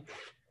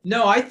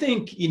 No, I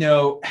think,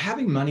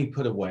 having money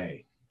put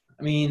away,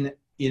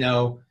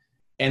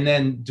 and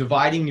then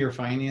dividing your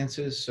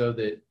finances so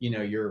that,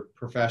 your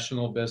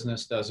professional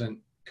business doesn't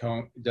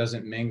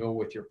mingle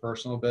with your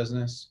personal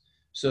business,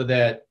 so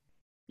that,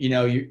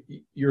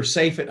 you're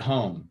safe at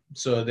home,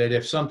 so that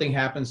if something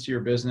happens to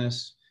your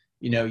business,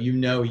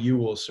 you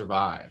will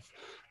survive.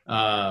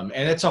 And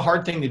it's a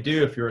hard thing to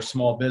do if you're a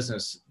small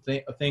business.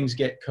 Things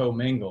get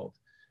commingled.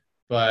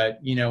 But,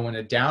 when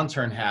a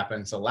downturn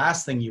happens, the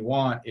last thing you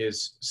want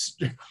is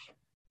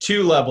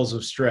two levels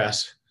of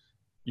stress,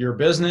 your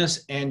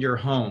business and your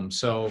home.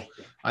 So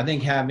I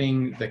think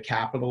having the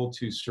capital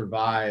to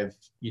survive,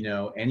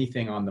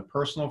 anything on the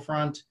personal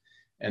front,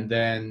 and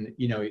then,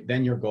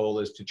 then your goal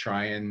is to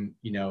try and,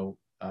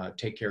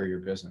 take care of your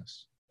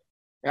business.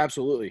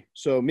 Absolutely.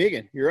 So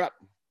Megan, you're up.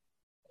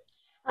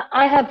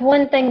 I have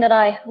one thing that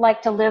I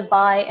like to live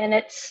by, and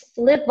it's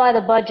live by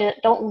the budget,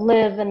 don't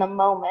live in the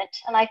moment.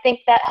 And I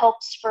think that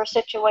helps for a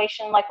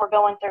situation like we're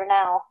going through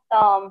now.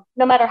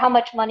 No matter how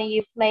much money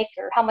you make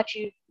or how much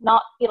you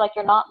not feel like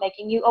you're not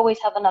making, you always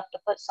have enough to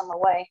put some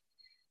away.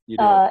 You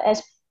do.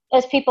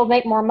 As people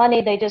make more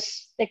money, they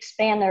just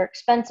expand their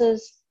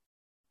expenses.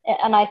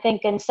 And I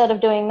think instead of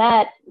doing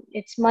that,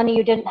 it's money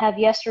you didn't have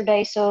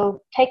yesterday,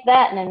 so take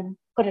that and then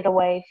put it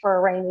away for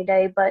a rainy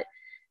day. But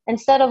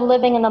instead of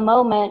living in the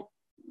moment,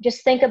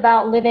 just think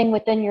about living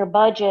within your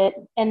budget.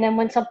 And then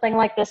when something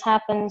like this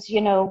happens,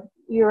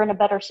 you're in a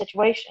better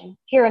situation.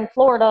 Here in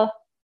Florida,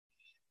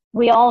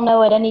 we all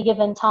know at any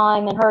given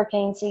time in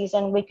hurricane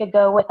season, we could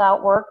go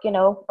without work,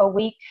 a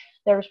week.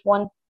 There's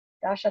one,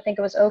 I think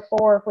it was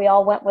 2004. We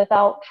all went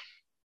without,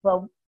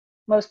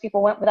 most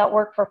people went without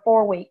work for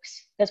 4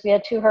 weeks because we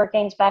had 2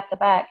 hurricanes back to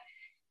back.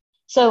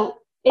 So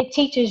it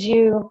teaches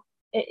you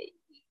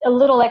a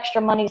little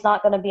extra money is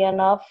not going to be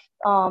enough.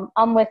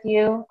 I'm with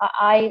you.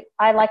 I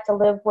like to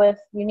live with,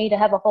 you need to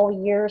have a whole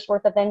year's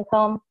worth of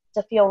income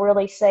to feel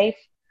really safe.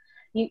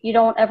 You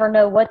don't ever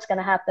know what's going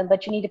to happen,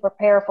 but you need to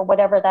prepare for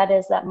whatever that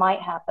is that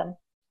might happen.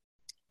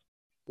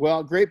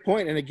 Well, great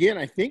point. And again,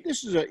 I think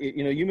this is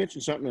you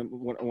mentioned something.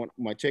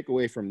 My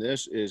takeaway from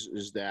this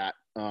is that,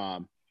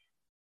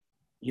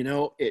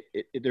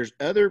 there's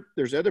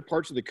other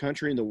parts of the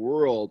country and the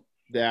world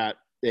that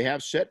they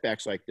have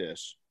setbacks like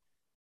this.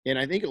 And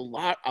I think a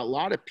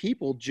lot of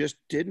people just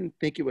didn't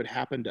think it would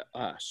happen to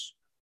us.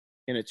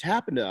 And it's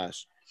happened to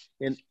us.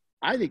 And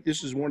I think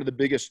this is one of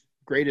the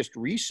greatest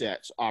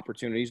resets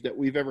opportunities that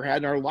we've ever had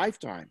in our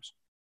lifetimes.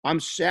 I'm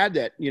sad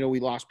that, we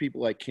lost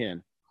people like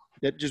Ken.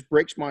 That just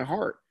breaks my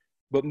heart.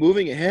 But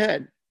moving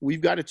ahead,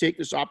 we've got to take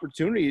this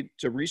opportunity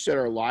to reset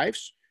our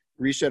lives,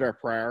 reset our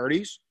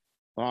priorities,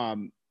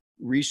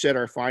 reset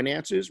our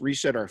finances,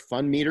 reset our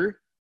fund meter,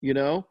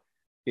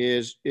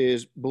 is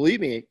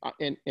believe me.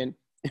 And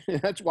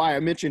that's why I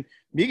mentioned,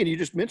 Megan, you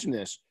just mentioned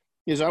this,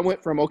 is I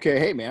went from, okay,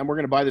 hey man, we're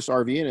going to buy this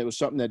RV. And it was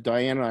something that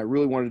Diane and I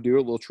really wanted to do, a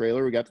little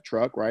trailer. We got the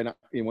truck, right? And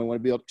we want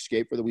to be able to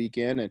escape for the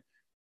weekend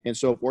and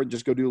so forth,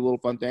 just go do little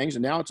fun things.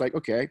 And now it's like,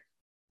 okay,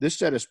 this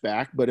set us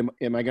back, but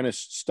am I going to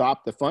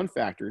stop the fun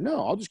factor?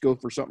 No, I'll just go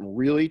for something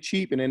really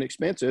cheap and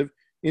inexpensive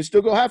and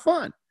still go have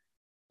fun.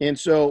 And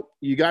so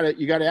you got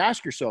to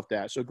ask yourself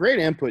that. So great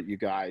input, you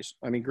guys.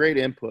 I mean, great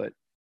input.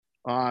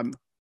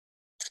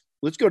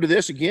 Let's go to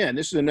this again.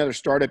 This is another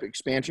startup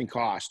expansion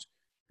cost.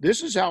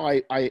 This is how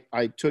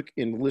I took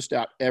and list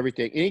out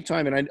everything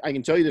anytime. And I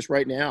can tell you this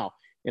right now.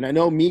 And I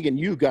know, Megan,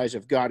 you guys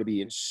have got to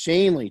be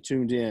insanely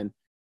tuned in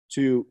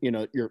to,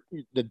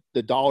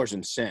 the dollars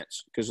and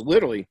cents, because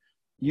literally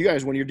you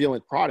guys, when you're dealing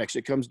with products,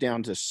 it comes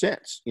down to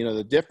cents,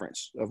 the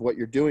difference of what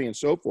you're doing and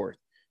so forth.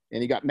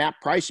 And you got map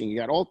pricing, you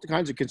got all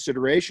kinds of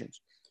considerations.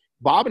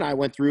 Bob and I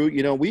went through,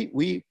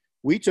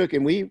 we took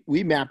and we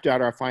mapped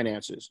out our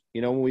finances,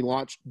 when we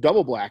launched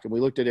Double Black, and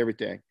we looked at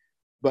everything.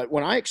 But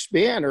when I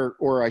expand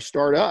or I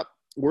start up,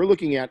 we're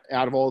looking at,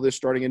 out of all this,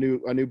 starting a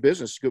new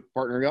business,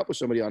 partnering up with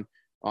somebody on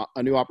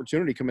a new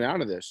opportunity coming out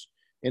of this.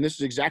 And this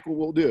is exactly what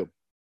we'll do,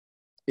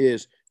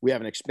 is we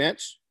have an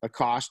expense, a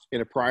cost,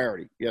 and a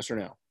priority. Yes or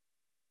no?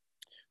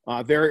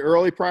 Very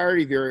early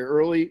priority, very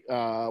early,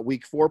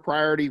 week 4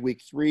 priority,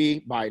 week 3,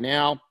 buy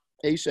now,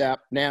 ASAP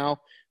now,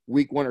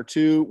 week 1 or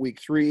 2,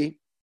 week 3.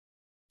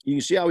 You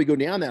can see how we go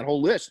down that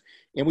whole list,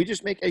 and we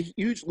just make a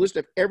huge list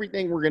of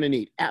everything we're going to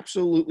need.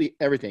 Absolutely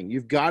everything.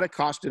 You've got to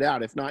cost it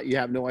out. If not, you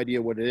have no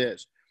idea what it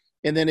is.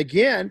 And then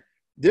again,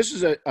 this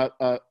is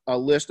a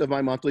list of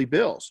my monthly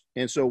bills.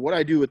 And so what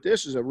I do with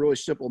this is a really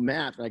simple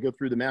math, and I go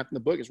through the math in the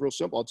book. It's real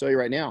simple. I'll tell you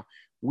right now.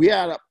 We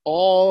add up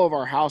all of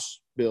our house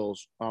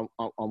bills on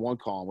one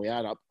column. We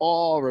add up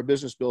all of our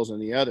business bills on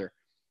the other.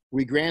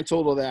 We grand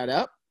total that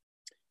up.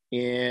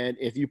 And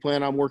if you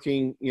plan on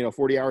working,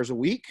 40 hours a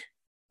week,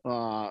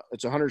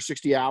 it's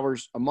 160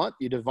 hours a month.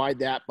 You divide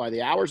that by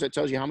the hours. That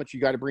tells you how much you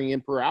got to bring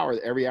in per hour,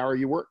 every hour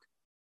you work.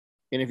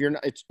 And if you're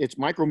not, it's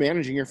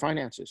micromanaging your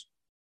finances.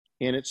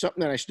 And it's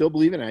something that I still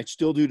believe in. I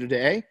still do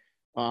today.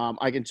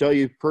 I can tell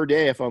you per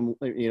day if I'm,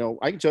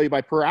 I can tell you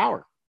by per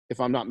hour if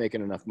I'm not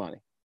making enough money.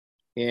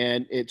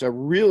 And it's a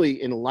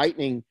really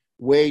enlightening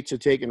way to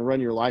take and run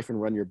your life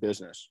and run your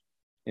business.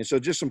 And so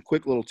just some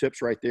quick little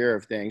tips right there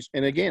of things.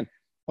 And again,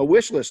 a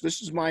wish list.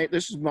 This is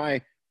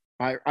my,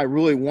 I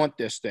really want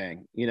this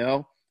thing,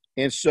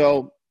 And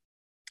so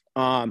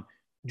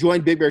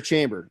join Big Bear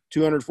Chamber,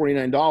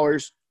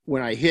 $249.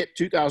 When I hit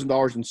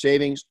 $2,000 in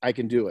savings, I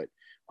can do it.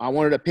 I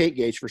wanted a paint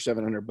gauge for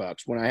 $700.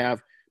 When I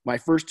have my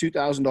first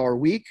 $2,000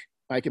 week,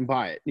 I can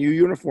buy it. New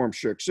uniform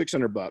shirt,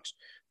 $600.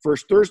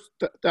 First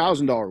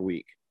 $1,000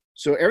 week.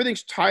 So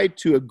everything's tied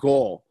to a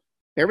goal.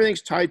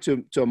 Everything's tied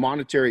to a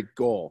monetary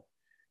goal.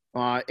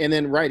 And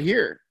then right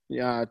here,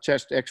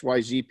 test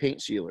XYZ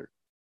paint sealer,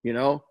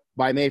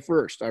 by May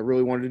 1st. I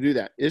really wanted to do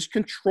that. This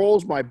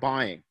controls my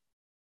buying.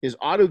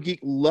 Autogeek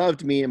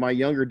loved me in my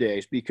younger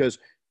days because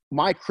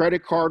my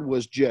credit card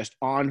was just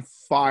on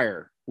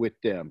fire with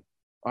them.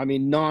 I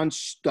mean,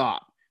 nonstop.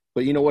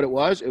 But you know what it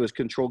was? It was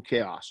controlled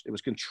chaos. It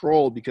was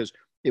controlled because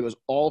it was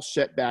all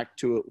set back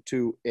to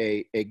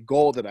a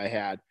goal that I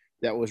had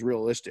that was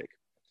realistic.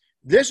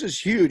 This is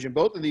huge, and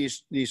both of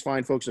these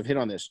fine folks have hit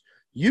on this.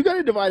 You got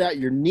to divide out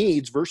your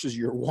needs versus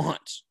your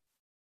wants.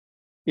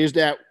 Is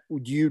that,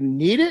 do you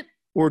need it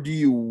or do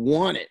you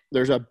want it?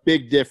 There's a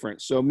big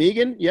difference. So,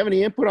 Megan, you have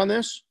any input on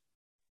this?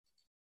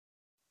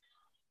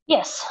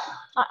 Yes.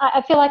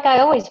 I feel like I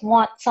always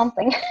want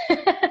something.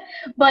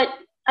 But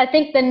I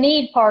think the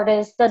need part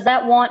is, does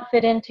that want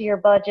fit into your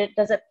budget?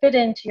 Does it fit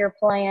into your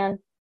plan?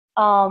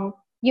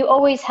 You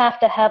always have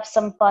to have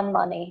some fun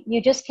money.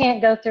 You just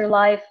can't go through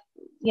life,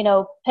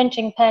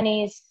 pinching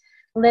pennies,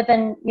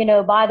 living,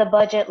 by the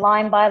budget,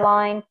 line by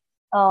line.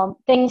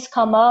 Things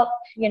come up,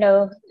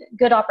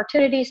 good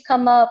opportunities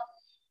come up.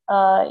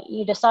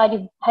 You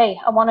decide, hey,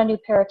 I want a new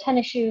pair of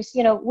tennis shoes.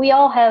 We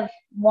all have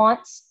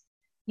wants.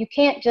 You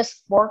can't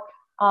just work.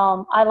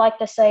 I like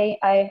to say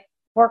I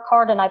work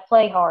hard and I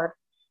play hard.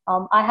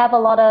 I have a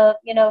lot of,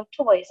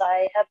 toys.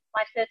 I have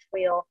my fifth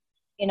wheel.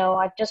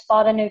 I just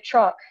bought a new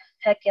truck.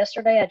 Heck,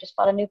 yesterday I just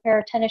bought a new pair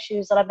of tennis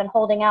shoes that I've been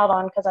holding out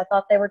on because I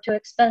thought they were too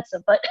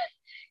expensive. But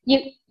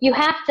you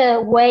have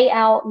to weigh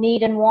out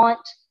need and want,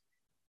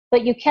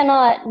 but you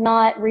cannot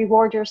not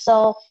reward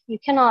yourself. You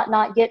cannot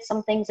not get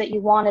some things that you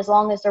want as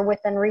long as they're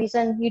within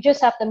reason. You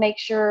just have to make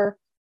sure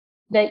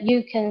that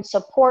you can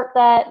support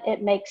that.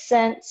 It makes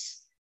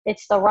sense.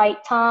 It's the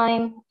right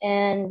time.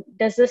 And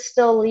does this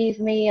still leave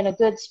me in a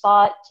good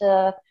spot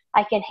to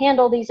I can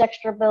handle these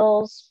extra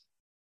bills.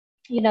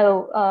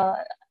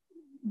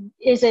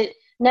 Is it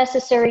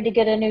necessary to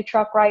get a new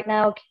truck right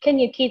now? Can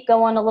you keep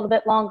going a little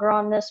bit longer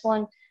on this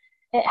one?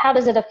 How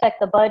does it affect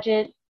the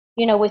budget?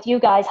 With you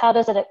guys, how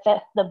does it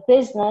affect the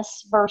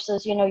business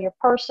versus, your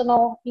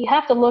personal? You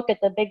have to look at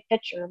the big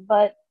picture,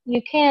 but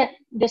you can't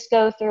just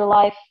go through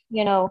life,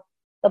 the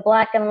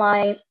black and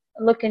white,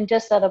 looking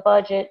just at a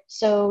budget.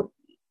 So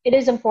it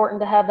is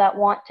important to have that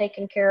want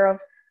taken care of,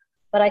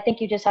 but I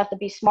think you just have to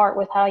be smart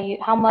with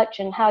how much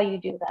and how you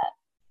do that.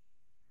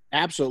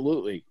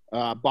 Absolutely.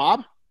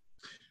 Bob?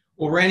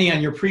 Well, Renny,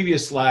 on your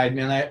previous slide,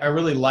 man, I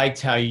really liked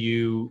how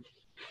you,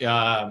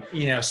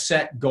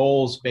 set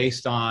goals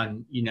based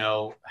on,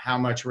 how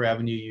much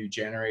revenue you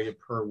generated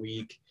per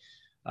week.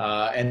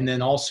 And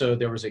then also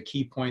there was a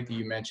key point that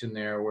you mentioned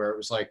there where it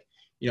was like,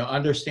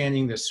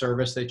 understanding the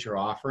service that you're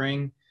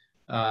offering.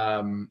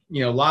 A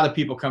lot of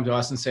people come to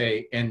us and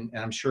say, and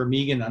I'm sure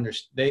Meghan,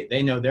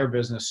 they know their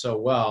business so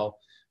well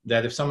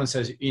that if someone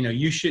says,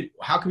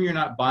 how come you're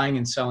not buying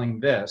and selling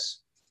this?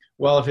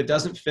 Well, if it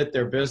doesn't fit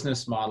their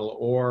business model,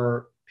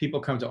 or people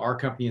come to our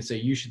company and say,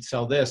 you should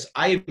sell this,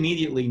 I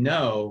immediately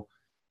know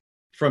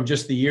from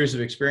just the years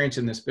of experience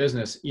in this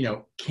business,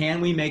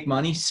 can we make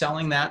money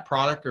selling that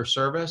product or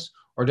service,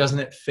 or doesn't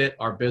it fit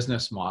our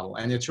business model?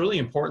 And it's really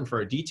important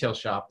for a detail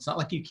shop. It's not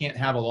like you can't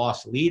have a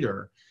loss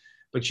leader,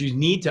 but you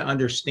need to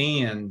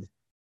understand,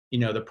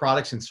 the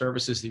products and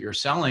services that you're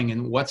selling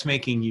and what's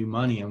making you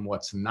money and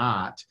what's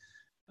not.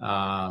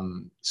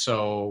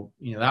 So,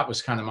 that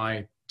was kind of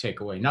my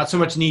takeaway. Not so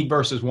much need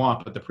versus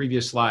want, but the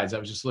previous slides, I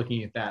was just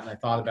looking at that and I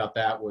thought about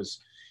that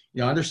was,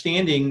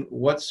 understanding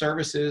what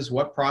services,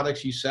 what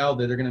products you sell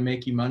that are going to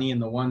make you money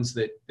and the ones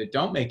that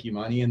don't make you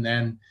money. And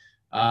then,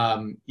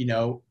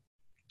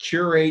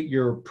 curate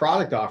your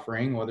product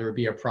offering, whether it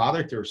be a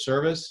product or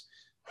service,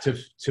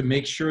 to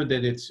make sure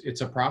that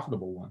it's a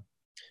profitable one.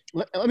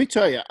 Let me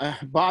tell you,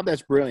 Bob,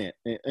 that's brilliant.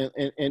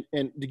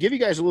 And to give you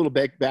guys a little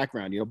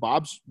background,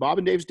 Bob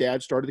and Dave's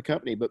dad started the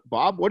company. But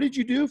Bob, what did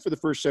you do for the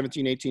first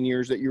 17, 18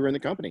 years that you were in the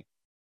company?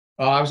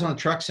 I was on the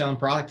truck selling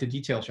product to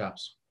detail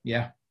shops.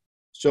 Yeah.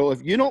 So if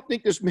you don't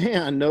think this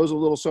man knows a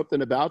little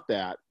something about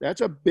that,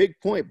 that's a big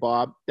point,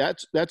 Bob.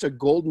 That's a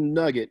golden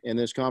nugget in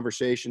this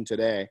conversation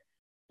today.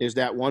 Is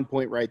that one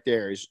point right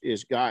there?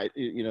 Is guy,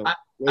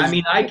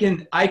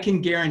 I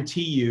can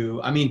guarantee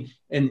you.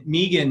 And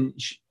Meghan,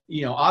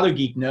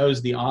 Autogeek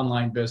knows the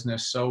online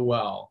business so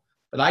well,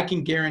 but I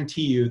can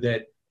guarantee you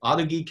that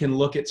Autogeek can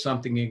look at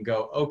something and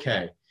go,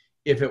 okay,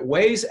 if it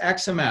weighs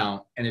X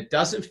amount and it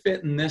doesn't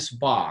fit in this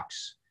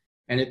box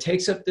and it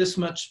takes up this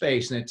much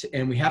space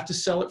and we have to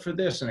sell it for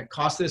this and it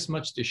costs this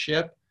much to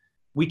ship,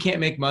 we can't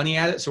make money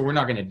at it, so we're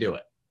not going to do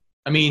it.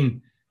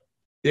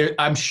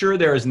 I'm sure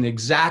there is an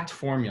exact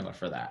formula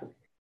for that.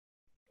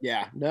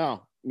 Yeah,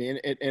 no,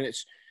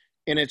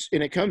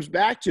 it comes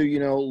back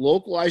to,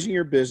 localizing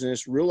your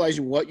business,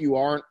 realizing what you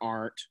are and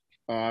aren't.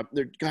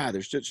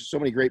 There's just so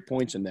many great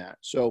points in that.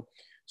 So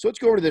let's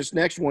go over to this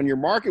next one. Your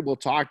market will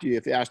talk to you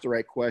if you ask the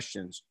right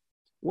questions.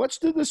 What's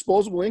the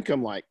disposable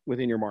income like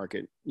within your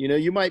market?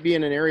 You might be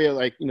in an area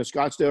like,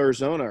 Scottsdale,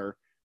 Arizona,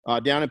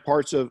 or down in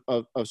parts of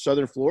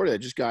Southern Florida that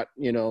just got,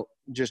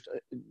 just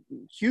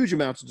huge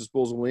amounts of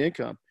disposable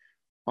income.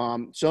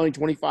 Selling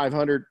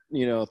 $2,500,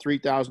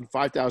 $3,000,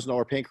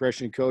 $5,000 paint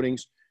correction and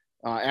coatings,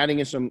 adding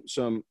in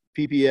some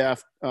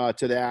PPF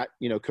to that,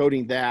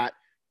 coating that,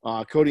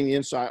 coating the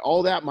inside,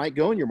 all that might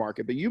go in your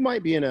market. But you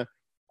might be in a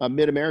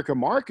mid-America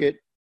market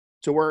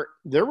to where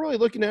they're really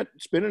looking at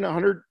spending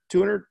 $100,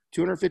 $200,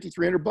 $250,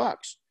 $300.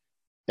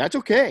 That's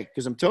okay,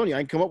 because I'm telling you, I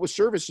can come up with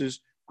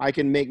services. I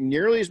can make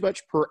nearly as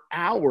much per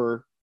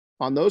hour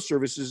on those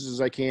services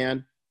as I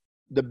can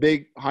the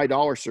big high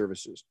dollar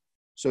services.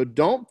 So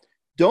don't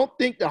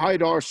think the high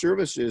dollar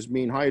services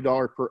mean high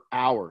dollar per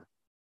hour.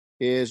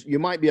 You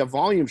might be a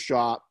volume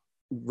shop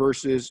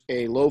versus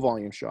a low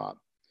volume shop.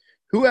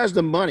 Who has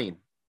the money?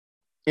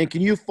 And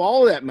can you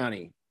follow that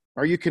money?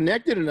 Are you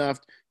connected enough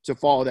to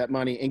follow that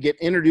money and get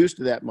introduced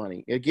to that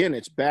money? Again,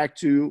 it's back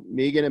to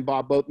Meghan and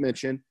Bob both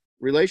mentioned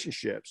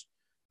relationships.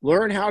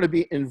 Learn how to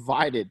be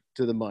invited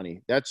to the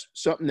money. That's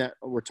something that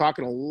we're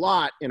talking a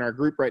lot in our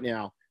group right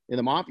now in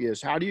the Mafia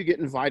is how do you get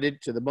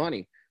invited to the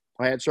money?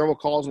 I had several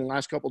calls in the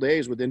last couple of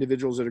days with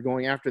individuals that are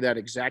going after that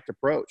exact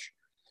approach.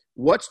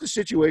 What's the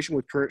situation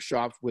with current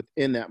shops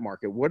within that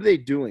market? What are they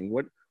doing?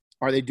 What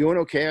are they doing?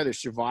 Okay. Are they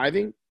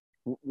surviving?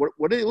 What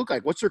do they look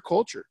like? What's their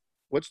culture?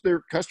 What's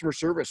their customer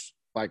service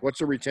like? What's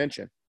their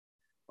retention?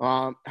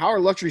 How are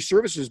luxury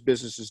services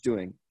businesses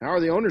doing? How are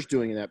the owners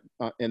doing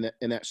in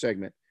that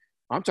segment?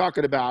 I'm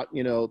talking about,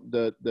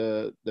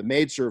 the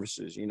maid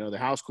services, the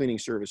house cleaning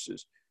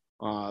services,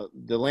 the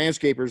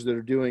landscapers that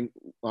are doing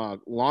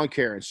lawn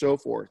care and so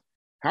forth.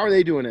 How are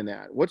they doing in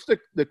that? What's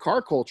the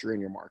car culture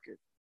in your market?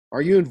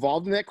 Are you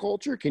involved in that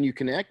culture? Can you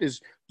connect? Do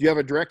you have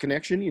a direct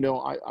connection?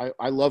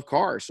 I love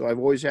cars. So I've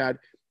always had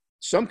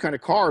some kind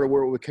of car to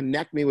where it would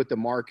connect me with the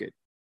market.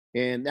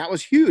 And that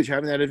was huge,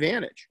 having that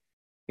advantage.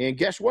 And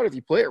guess what? If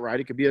you play it right,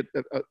 it could be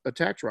a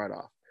tax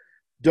write-off.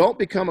 Don't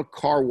become a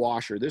car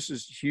washer. This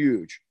is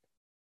huge.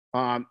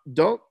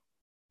 Don't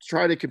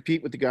try to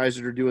compete with the guys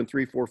that are doing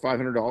 3, 4,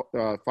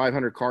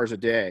 500 cars a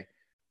day,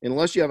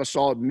 unless you have a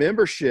solid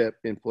membership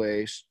in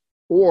place,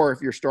 or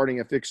if you're starting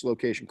a fixed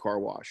location car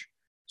wash.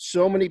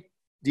 So many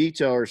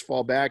detailers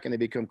fall back and they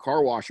become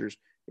car washers.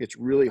 It's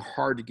really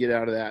hard to get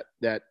out of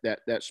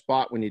that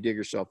spot when you dig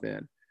yourself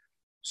in.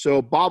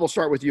 So Bob, we'll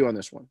start with you on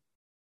this one.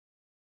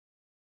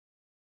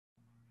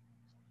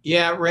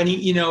 Yeah, Renny,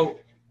 you know,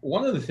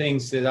 one of the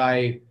things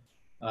that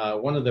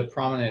one of the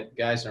prominent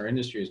guys in our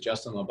industry is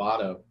Justin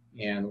Lobato.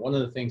 And one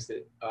of the things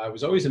that I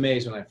was always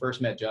amazed when I first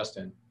met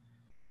Justin,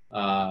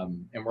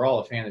 and we're all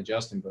a fan of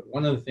Justin, but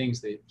one of the things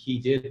that he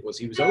did was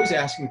he was always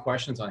asking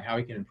questions on how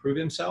he can improve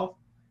himself,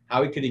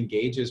 how he could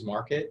engage his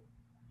market.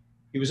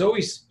 He was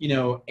always, you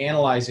know,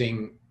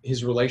 analyzing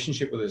his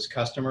relationship with his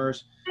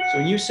customers. So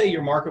when you say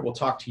your market will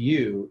talk to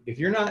you, if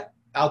you're not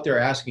out there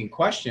asking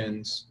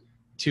questions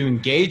to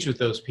engage with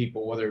those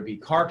people, whether it be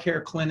car care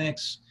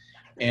clinics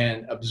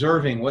and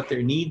observing what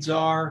their needs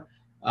are,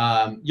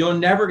 you're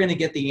never going to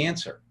get the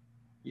answer.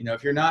 You know,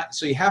 if you're not,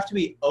 so you have to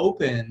be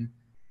open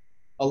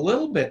a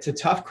little bit to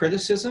tough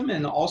criticism,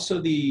 and also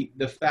the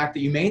fact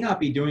that you may not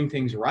be doing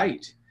things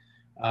right.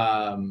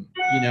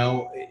 You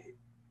know,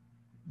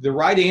 the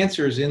right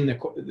answer is in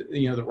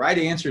the right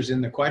answers in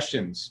the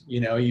questions.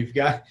 You know, you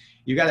got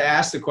to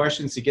ask the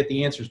questions to get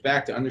the answers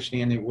back, to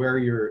understanding where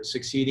you're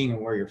succeeding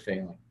and where you're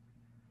failing.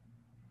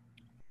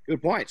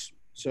 Good points.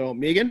 So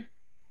Megan?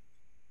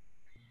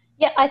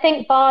 Yeah, I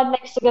think Bob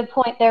makes a good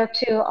point there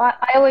too.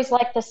 I always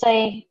like to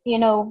say, you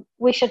know,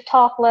 we should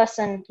talk less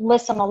and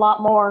listen a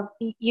lot more.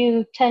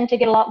 You tend to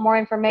get a lot more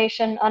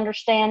information,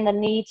 understand the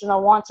needs and the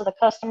wants of the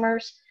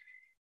customers.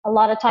 A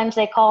lot of times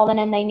they call in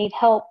and they need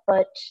help,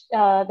 but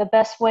the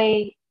best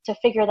way to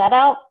figure that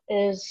out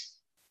is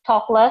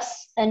talk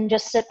less and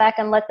just sit back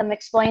and let them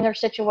explain their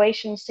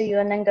situations to you,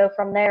 and then go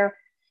from there.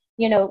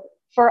 You know,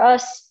 for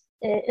us,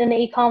 in the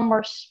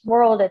e-commerce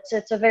world,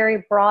 it's a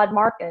very broad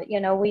market.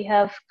 You know, we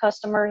have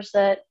customers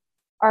that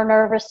are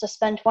nervous to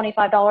spend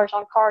 $25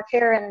 on car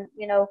care, and,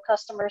 you know,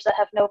 customers that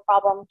have no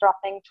problem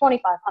dropping $2,500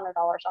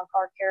 on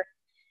car care.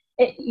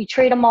 You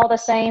treat them all the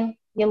same,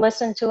 you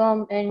listen to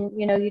them, and,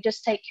 you know, you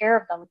just take care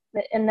of them.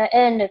 In the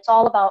end, it's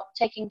all about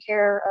taking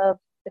care of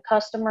the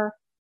customer.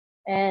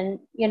 And,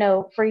 you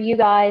know, for you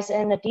guys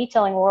in the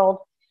detailing world,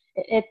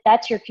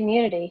 that's your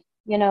community.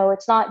 You know,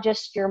 it's not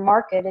just your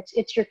market,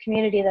 it's your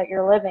community that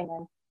you're living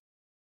in.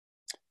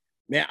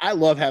 Man, I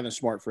love having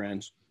smart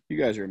friends. You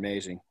guys are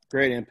amazing.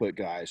 Great input,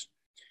 guys.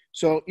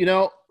 So, you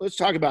know, let's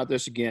talk about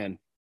this again.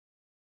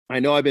 I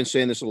know I've been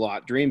saying this a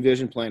lot: dream,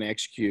 vision, plan,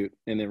 execute,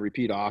 and then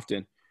repeat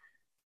often.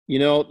 You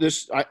know,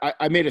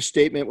 I made a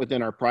statement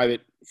within our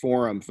private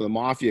forum for the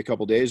Mafia a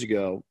couple of days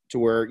ago, to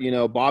where, you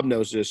know, Bob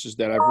knows this, is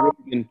that I've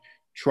really been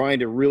trying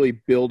to really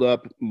build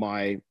up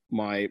my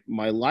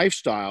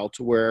lifestyle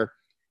to where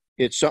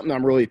it's something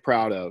I'm really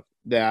proud of,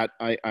 that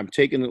I'm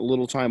taking a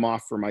little time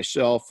off for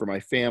myself, for my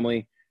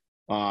family,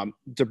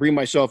 to bring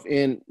myself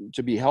in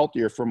to be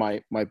healthier for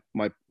my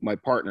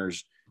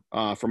partners,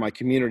 for my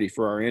community,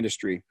 for our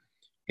industry.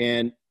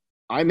 And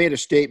I made a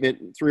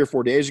statement 3 or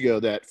 4 days ago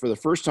that for the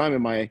first time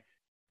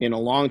in a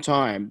long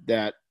time,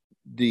 that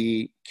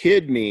the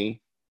kid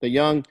me, the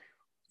young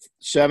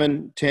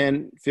 7,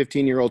 10,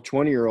 15-year-old,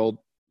 20-year-old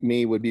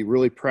me would be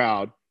really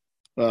proud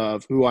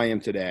of who I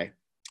am today,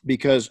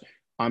 because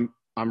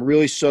I'm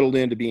really settled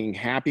into being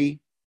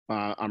happy.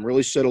 I'm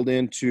really settled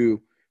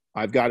into,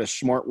 I've got a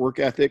smart work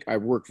ethic. I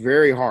work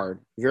very hard,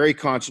 very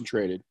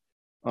concentrated.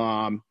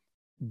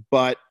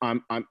 But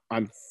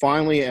I'm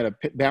finally at a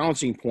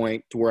balancing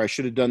point to where I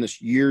should have done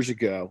this years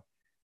ago.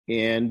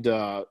 And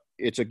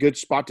it's a good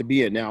spot to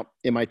be in. Now,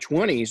 in my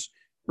 20s,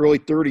 early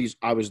 30s,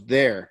 I was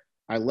there.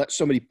 I let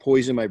somebody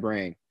poison my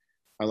brain.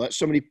 I let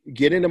somebody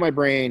get into my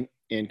brain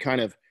and kind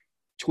of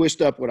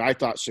twist up what I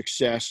thought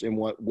success and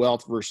what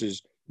wealth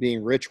versus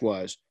being rich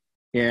was.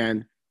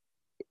 And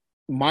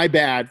my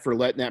bad for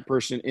letting that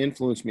person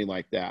influence me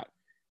like that.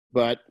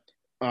 But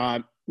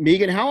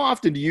Megan, how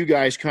often do you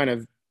guys kind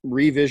of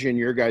revision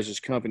your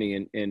guys'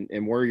 company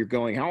and where you're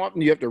going? How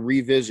often do you have to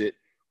revisit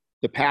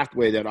the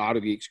pathway that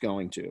Autogeek's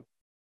going to?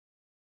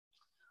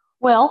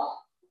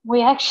 Well,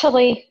 we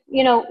actually,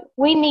 you know,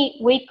 we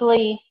meet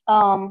weekly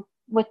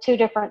with 2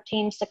 different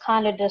teams to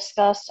kind of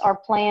discuss our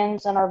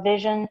plans and our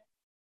vision.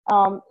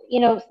 You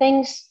know,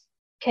 things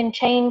can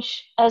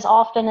change as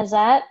often as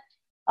that.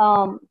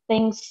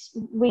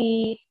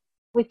 We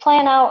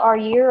plan out our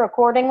year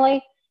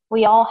accordingly.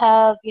 We all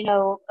have, you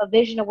know, a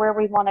vision of where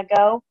we want to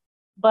go,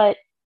 but,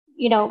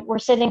 you know, we're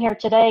sitting here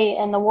today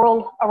and the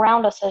world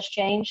around us has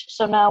changed.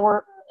 So now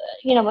we're,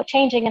 you know,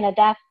 changing and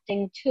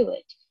adapting to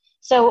it.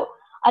 So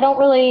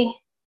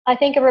I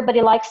think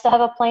everybody likes to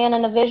have a plan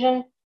and a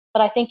vision,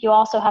 but I think you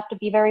also have to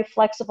be very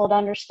flexible to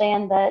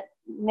understand that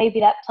maybe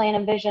that plan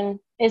and vision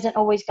isn't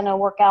always going to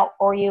work out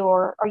for you,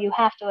 or you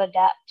have to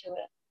adapt to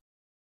it.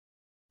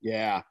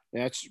 Yeah,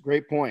 that's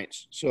great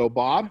points. So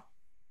Bob?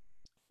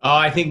 Oh,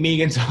 I think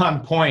Megan's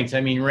on point.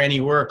 I mean,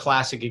 Renny, we're a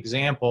classic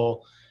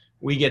example.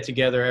 We get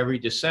together every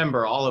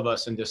December, all of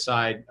us, and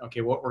decide,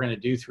 okay, what we're going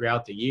to do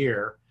throughout the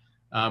year.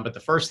 But the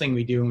first thing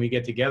we do when we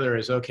get together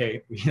is,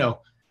 okay,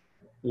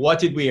 what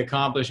did we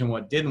accomplish and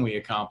what didn't we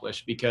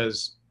accomplish?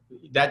 Because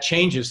that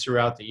changes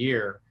throughout the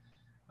year.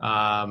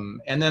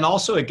 And then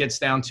also it gets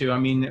down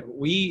to,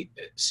 we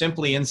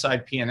simply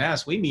inside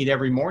PNS, we meet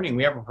every morning.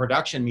 We have a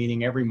production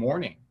meeting every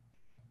morning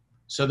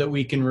so that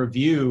we can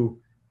review,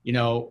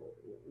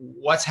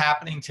 what's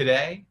happening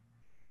today.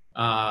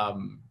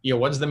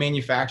 What does the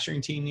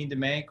manufacturing team need to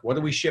make? What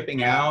are we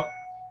shipping out?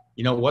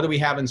 What do we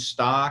have in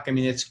stock?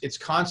 It's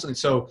constant.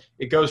 So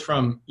it goes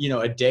from,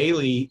 a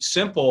daily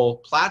simple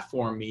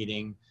platform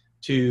meeting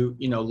to,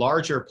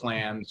 larger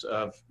plans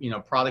of,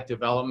 product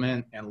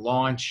development and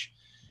launch.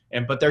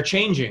 But they're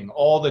changing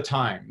all the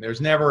time. There's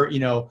never,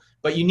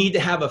 but you need to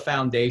have a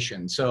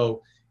foundation.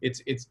 So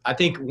I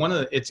think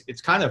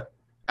it's kind of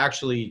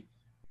actually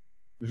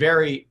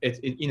very,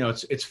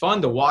 it's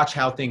fun to watch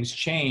how things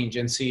change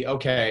and see,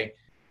 okay,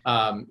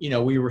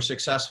 we were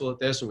successful at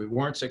this or we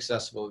weren't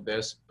successful at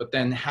this, but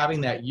then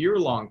having that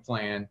year-long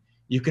plan,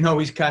 you can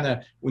always kind of,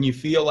 when you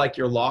feel like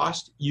you're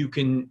lost, you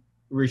can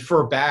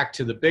refer back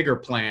to the bigger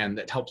plan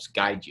that helps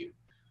guide you.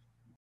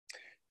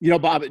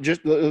 Bob,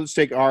 just let's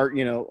take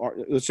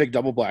let's take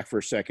Double Black for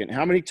a second.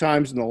 How many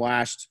times in the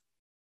last,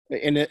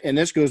 and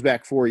this goes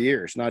back 4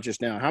 years, not just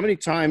now, how many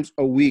times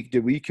a week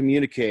did we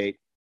communicate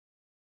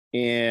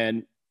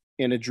and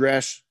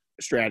address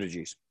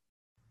strategies?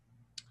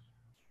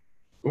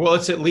 Well,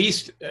 it's at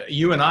least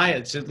you and I,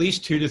 it's at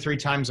least 2 to 3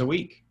 times a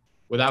week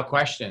without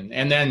question.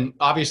 And then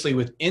obviously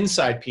with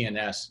inside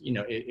PNS,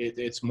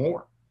 it's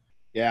more.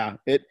 Yeah.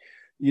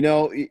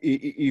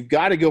 You've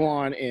got to go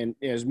on. And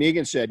as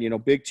Megan said,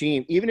 big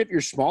team, even if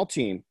you're small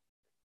team,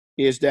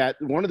 is that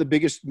one of the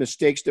biggest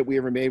mistakes that we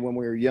ever made when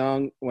we were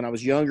young, when I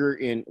was younger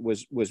and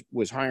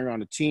was hiring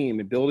on a team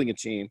and building a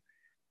team,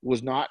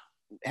 was not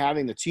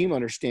having the team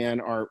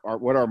understand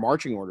what our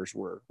marching orders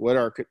were,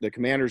 what the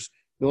commanders,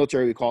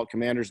 military, we call it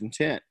commander's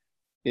intent,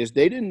 is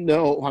they didn't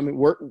know,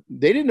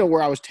 they didn't know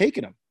where I was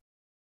taking them.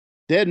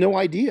 They had no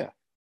idea.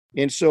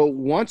 And so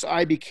once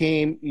I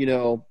became,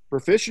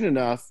 proficient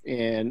enough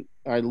and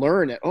I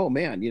learned that, oh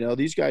man,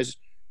 these guys,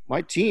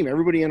 my team,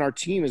 everybody in our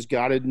team has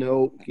got to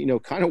know,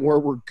 kind of where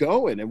we're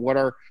going and what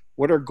our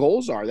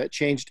goals are. That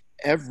changed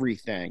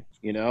everything,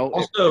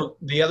 Also,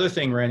 the other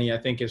thing, Renny, I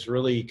think is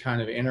really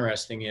kind of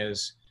interesting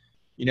is,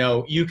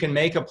 you can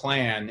make a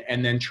plan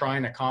and then try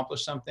and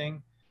accomplish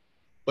something,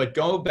 but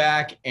go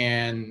back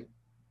and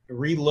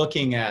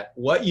re-looking at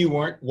what you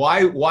weren't,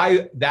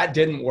 why that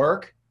didn't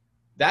work.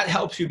 That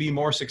helps you be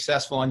more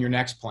successful on your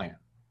next plan.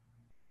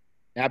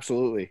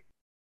 Absolutely.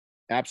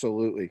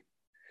 Absolutely.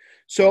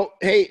 So,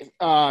 hey,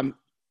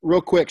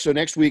 real quick. So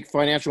next week,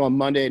 financial on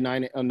Monday,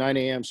 9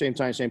 a.m., same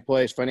time, same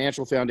place,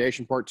 financial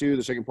foundation part 2,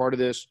 the second part of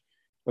this,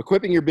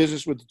 equipping your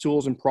business with the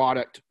tools and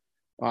product.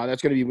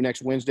 That's going to be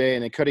next Wednesday.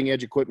 And then cutting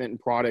edge equipment and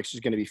products is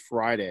going to be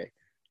Friday.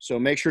 So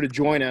make sure to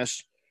join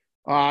us.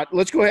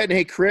 Let's go ahead and,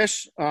 hey,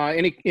 Chris,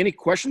 any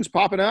questions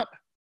popping up?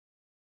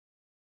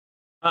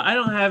 I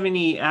don't have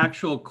any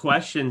actual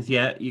questions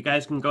yet. You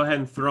guys can go ahead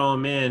and throw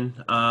them in.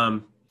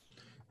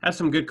 Have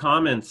some good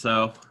comments,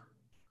 so.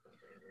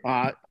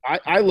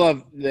 I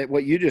love that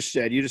what you just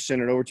said. You just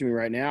sent it over to me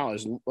right now.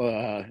 Is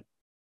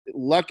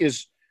luck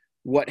is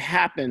what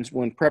happens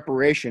when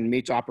preparation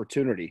meets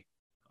opportunity.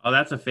 Oh,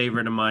 that's a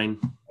favorite of mine.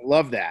 I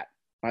love that.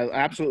 I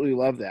absolutely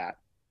love that.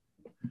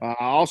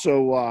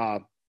 Also,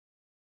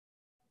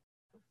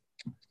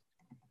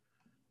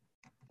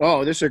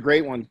 this is a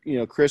great one.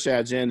 Chris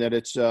adds in that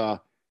it's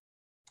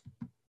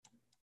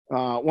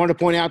wanted to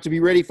point out, to be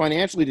ready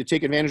financially to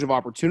take advantage of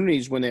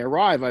opportunities when they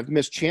arrive. I've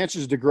missed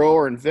chances to grow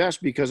or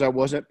invest because I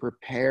wasn't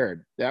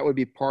prepared. That would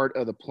be part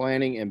of the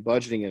planning and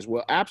budgeting as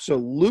well.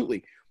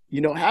 Absolutely.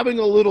 Having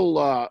a little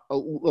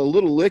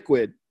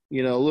liquid, a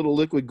little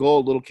liquid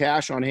gold, little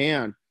cash on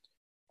hand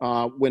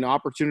when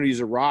opportunities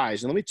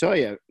arise. And let me tell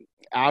you,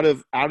 out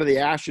of the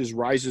ashes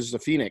rises the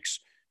phoenix.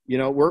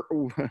 We're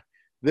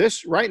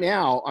this right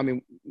now.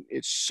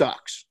 It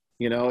sucks.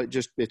 But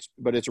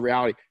it's a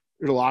reality.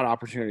 There's a lot of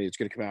opportunity that's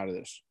going to come out of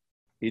this.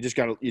 You just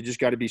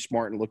got to be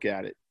smart and look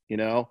at it,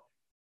 So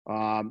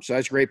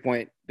that's a great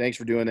point. Thanks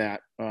for doing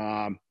that.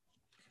 I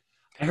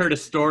heard a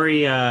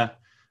story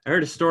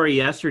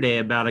yesterday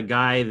about a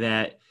guy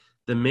that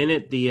the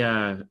minute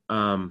the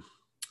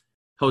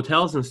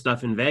hotels and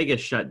stuff in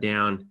Vegas shut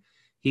down,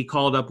 he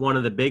called up one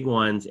of the big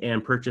ones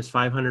and purchased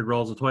 500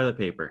 rolls of toilet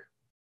paper.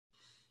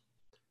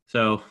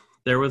 So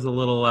there was a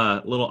little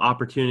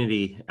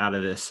opportunity out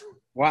of this.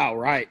 Wow.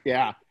 Right.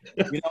 Yeah.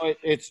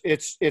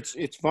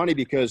 It's funny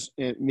because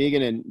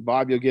Megan and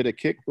Bob, you'll get a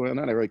kick. Well,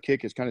 not a really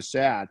kick. It's kind of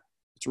sad.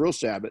 It's real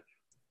sad, but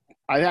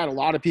I've had a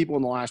lot of people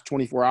in the last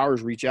 24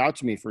 hours reach out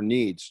to me for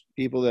needs.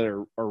 People that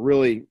are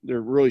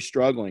really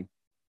struggling,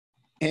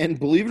 and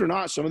believe it or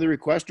not, some of the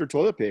requests are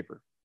toilet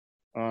paper.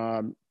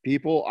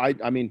 People,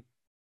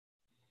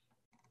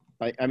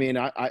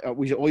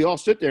 we all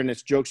sit there and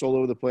it's jokes all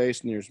over the place,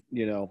 and there's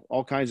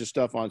all kinds of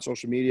stuff on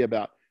social media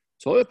about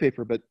toilet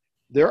paper, but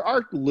there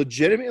are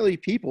legitimately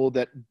people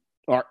that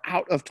are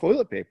out of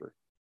toilet paper.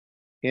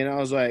 And I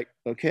was like,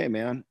 okay,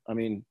 man,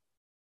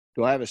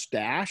 Do I have a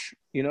stash?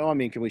 You know, I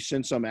mean, can we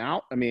send some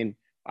out? I mean,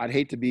 I'd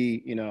hate to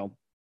be,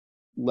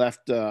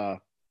 left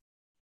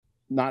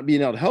not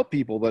being able to help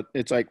people, but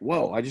it's like,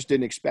 whoa, I just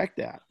didn't expect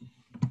that.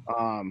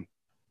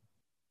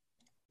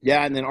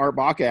 Yeah, and then Art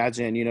Bach adds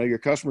in, your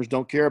customers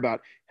don't care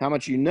about how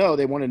much you know;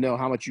 they want to know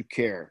how much you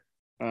care.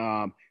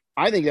 I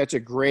think that's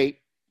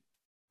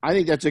I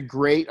think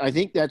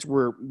that's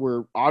where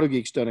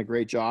Autogeek's done a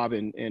great job,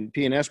 and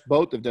P&S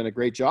both have done a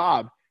great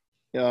job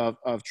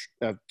of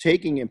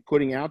taking and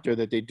putting out there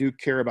that they do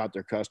care about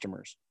their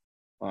customers.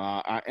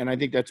 And I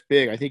think that's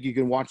big. I think you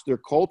can watch their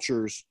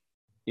cultures,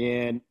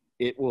 and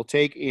it will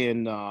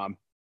it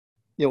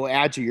will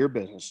add to your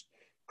business.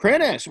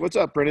 Prentice, what's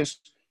up, Prentice?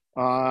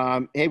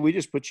 Hey, we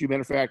just put you,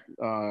 matter of fact,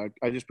 I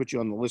just put you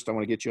on the list. I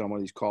want to get you on one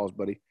of these calls,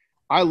 buddy.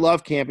 I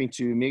love camping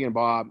too. Megan and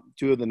Bob,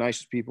 two of the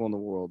nicest people in the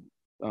world.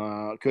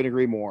 Couldn't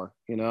agree more,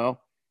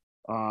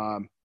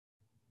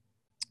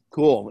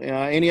 Cool.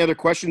 Any other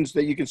questions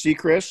that you can see,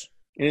 Chris?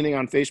 Anything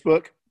on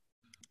Facebook?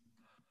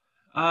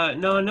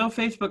 No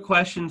Facebook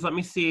questions. Let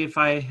me see if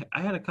I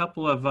had a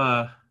couple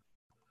of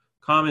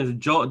comments.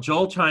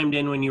 Joel chimed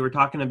in when you were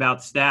talking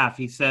about staff.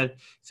 He said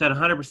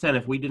 100%,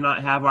 if we did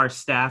not have our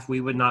staff,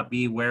 we would not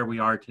be where we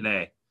are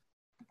today.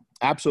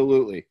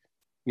 Absolutely.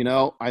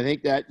 I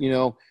think that,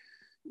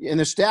 and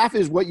the staff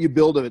is what you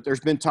build of it. There's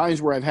been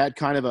times where I've had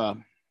kind of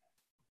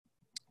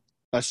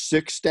a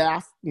sick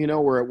staff,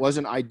 where it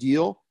wasn't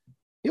ideal.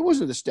 It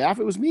wasn't the staff.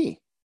 It was me.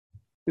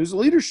 It was the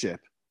leadership.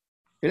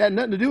 It had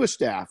nothing to do with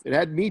staff. It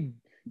had me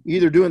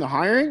either doing the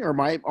hiring or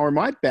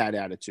my bad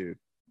attitude.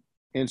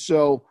 And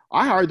so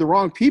I hired the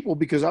wrong people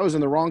because I was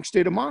in the wrong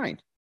state of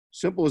mind.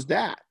 Simple as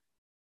that.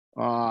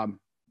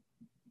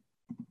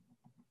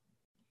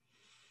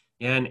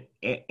 And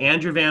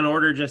Andrew Van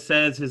Order just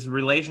says his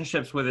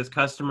relationships with his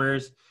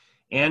customers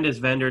and his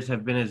vendors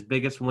have been his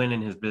biggest win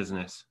in his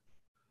business.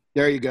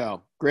 There you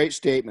go. Great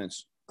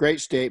statements. Great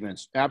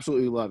statements.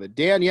 Absolutely love it.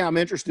 Dan, yeah, I'm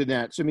interested in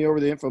that. Send me over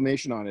the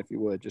information on it if you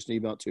would. Just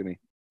email it to me.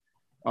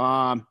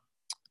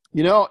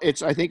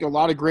 It's, I think, a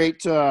lot of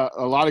great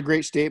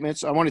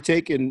statements. I want to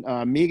take in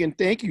Megan.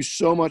 Thank you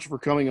so much for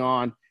coming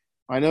on.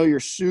 I know you're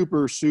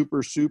super,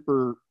 super,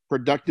 super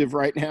productive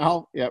right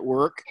now at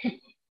work.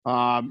 So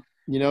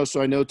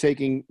I know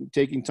taking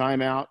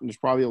time out, and there's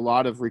probably a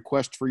lot of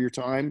requests for your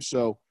time.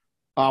 So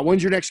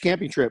when's your next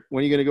camping trip?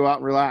 When are you going to go out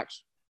and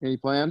relax? Any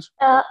plans?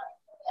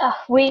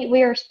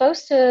 We are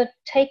supposed to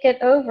take it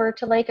over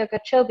to Lake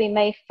Okeechobee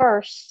May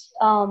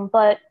 1st,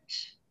 but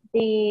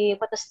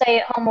with the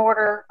stay-at-home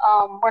order,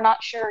 we're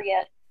not sure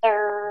yet.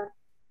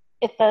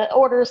 If the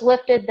order is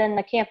lifted, then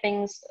the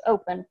camping's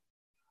open.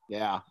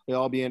 Yeah,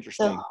 it'll all be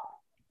interesting. So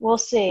we'll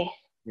see.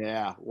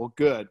 Yeah, well,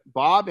 good.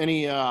 Bob,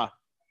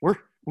 we're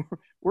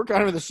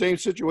kind of in the same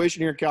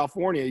situation here in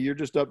California. You're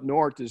just up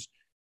north.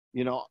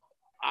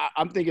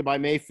 I'm thinking by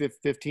May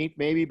 15th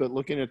maybe, but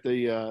looking at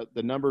the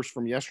numbers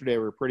from yesterday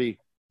were pretty.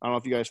 I don't know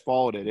if you guys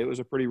followed it. It was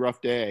a pretty rough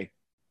day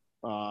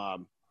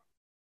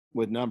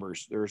with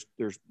numbers. There's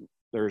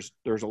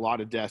a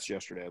lot of deaths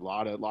yesterday. A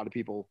lot of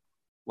people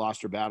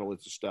lost their battle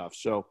with the stuff.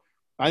 So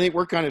I think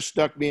we're kind of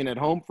stuck being at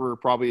home for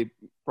probably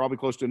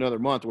close to another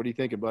month. What are you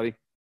thinking, buddy?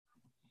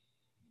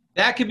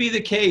 That could be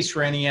the case,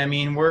 Renny. I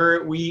mean,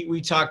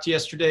 we talked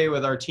yesterday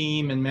with our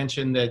team and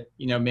mentioned that,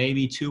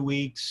 maybe 2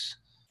 weeks.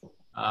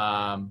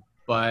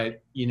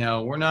 But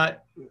we're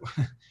not,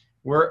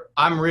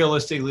 I'm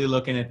realistically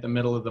looking at the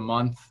middle of the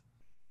month.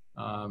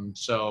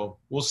 So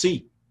we'll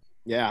see.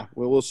 Yeah,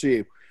 well, we'll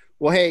see.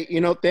 Well, hey,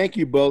 thank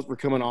you both for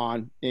coming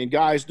on. And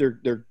guys,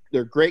 they're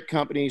great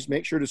companies.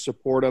 Make sure to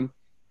support them.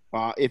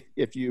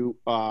 If you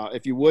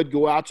would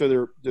go out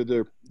to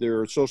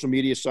their social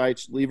media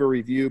sites, leave a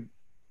review,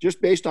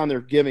 just based on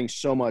their giving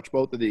so much,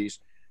 both of these.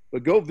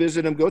 But go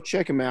visit them, go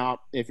check them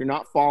out. If you're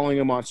not following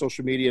them on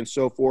social media and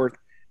so forth,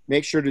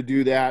 make sure to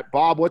do that.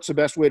 Bob, what's the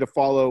best way to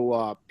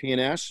follow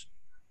P&S?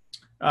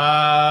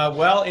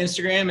 Well,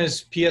 Instagram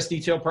is PS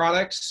Detail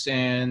Products,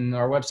 and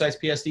our website's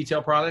PS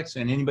Detail Products,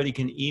 and anybody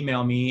can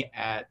email me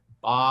at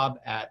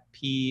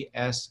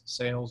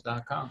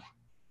bob@pssales.com.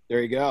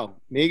 There you go.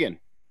 Megan,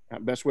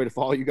 best way to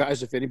follow you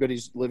guys if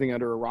anybody's living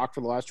under a rock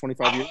for the last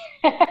 25 years?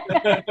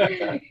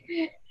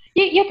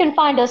 You can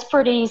find us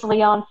pretty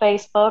easily on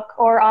Facebook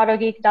or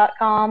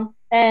autogeek.com.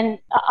 And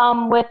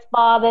I'm with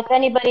Bob. If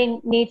anybody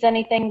needs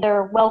anything,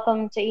 they're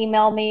welcome to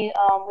email me.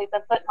 We've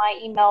been putting my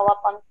email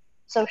up on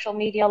social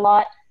media a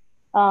lot.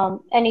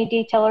 Any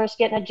detailers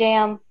getting a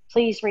jam,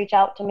 please reach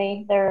out to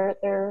me. There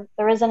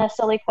isn't a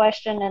silly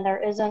question, and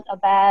there isn't a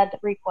bad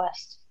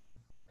request.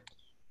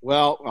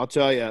 Well, I'll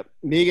tell you,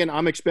 Megan,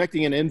 I'm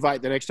expecting an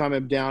invite the next time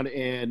I'm down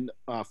in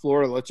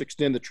Florida. Let's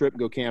extend the trip and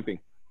go camping.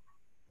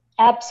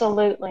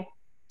 Absolutely.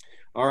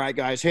 All right,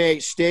 guys. Hey,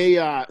 stay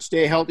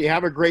healthy.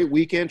 Have a great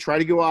weekend. Try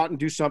to go out and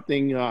do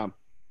something. Go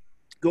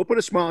put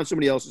a smile on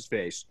somebody else's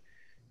face.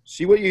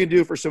 See what you can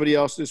do for somebody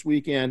else this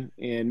weekend,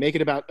 and make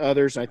it about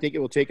others. I think it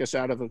will take us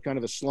out of a kind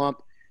of a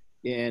slump,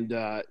 and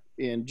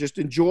just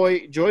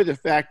enjoy the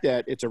fact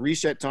that it's a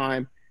reset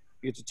time.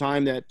 It's a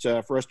time that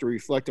for us to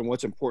reflect on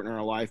what's important in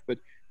our life. But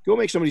go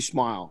make somebody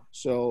smile.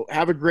 So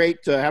have a great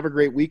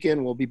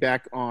weekend. We'll be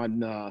back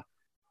on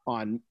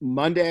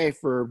Monday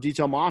for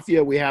Detail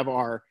Mafia. We have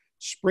our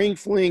Spring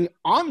Fling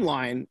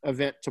online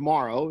event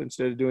tomorrow.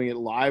 Instead of doing it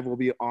live, we'll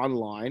be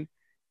online.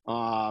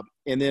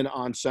 And then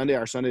on Sunday,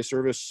 our Sunday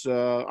service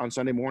on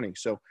Sunday morning.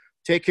 So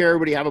take care,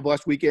 everybody. Have a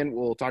blessed weekend.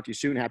 We'll talk to you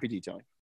soon. Happy detailing.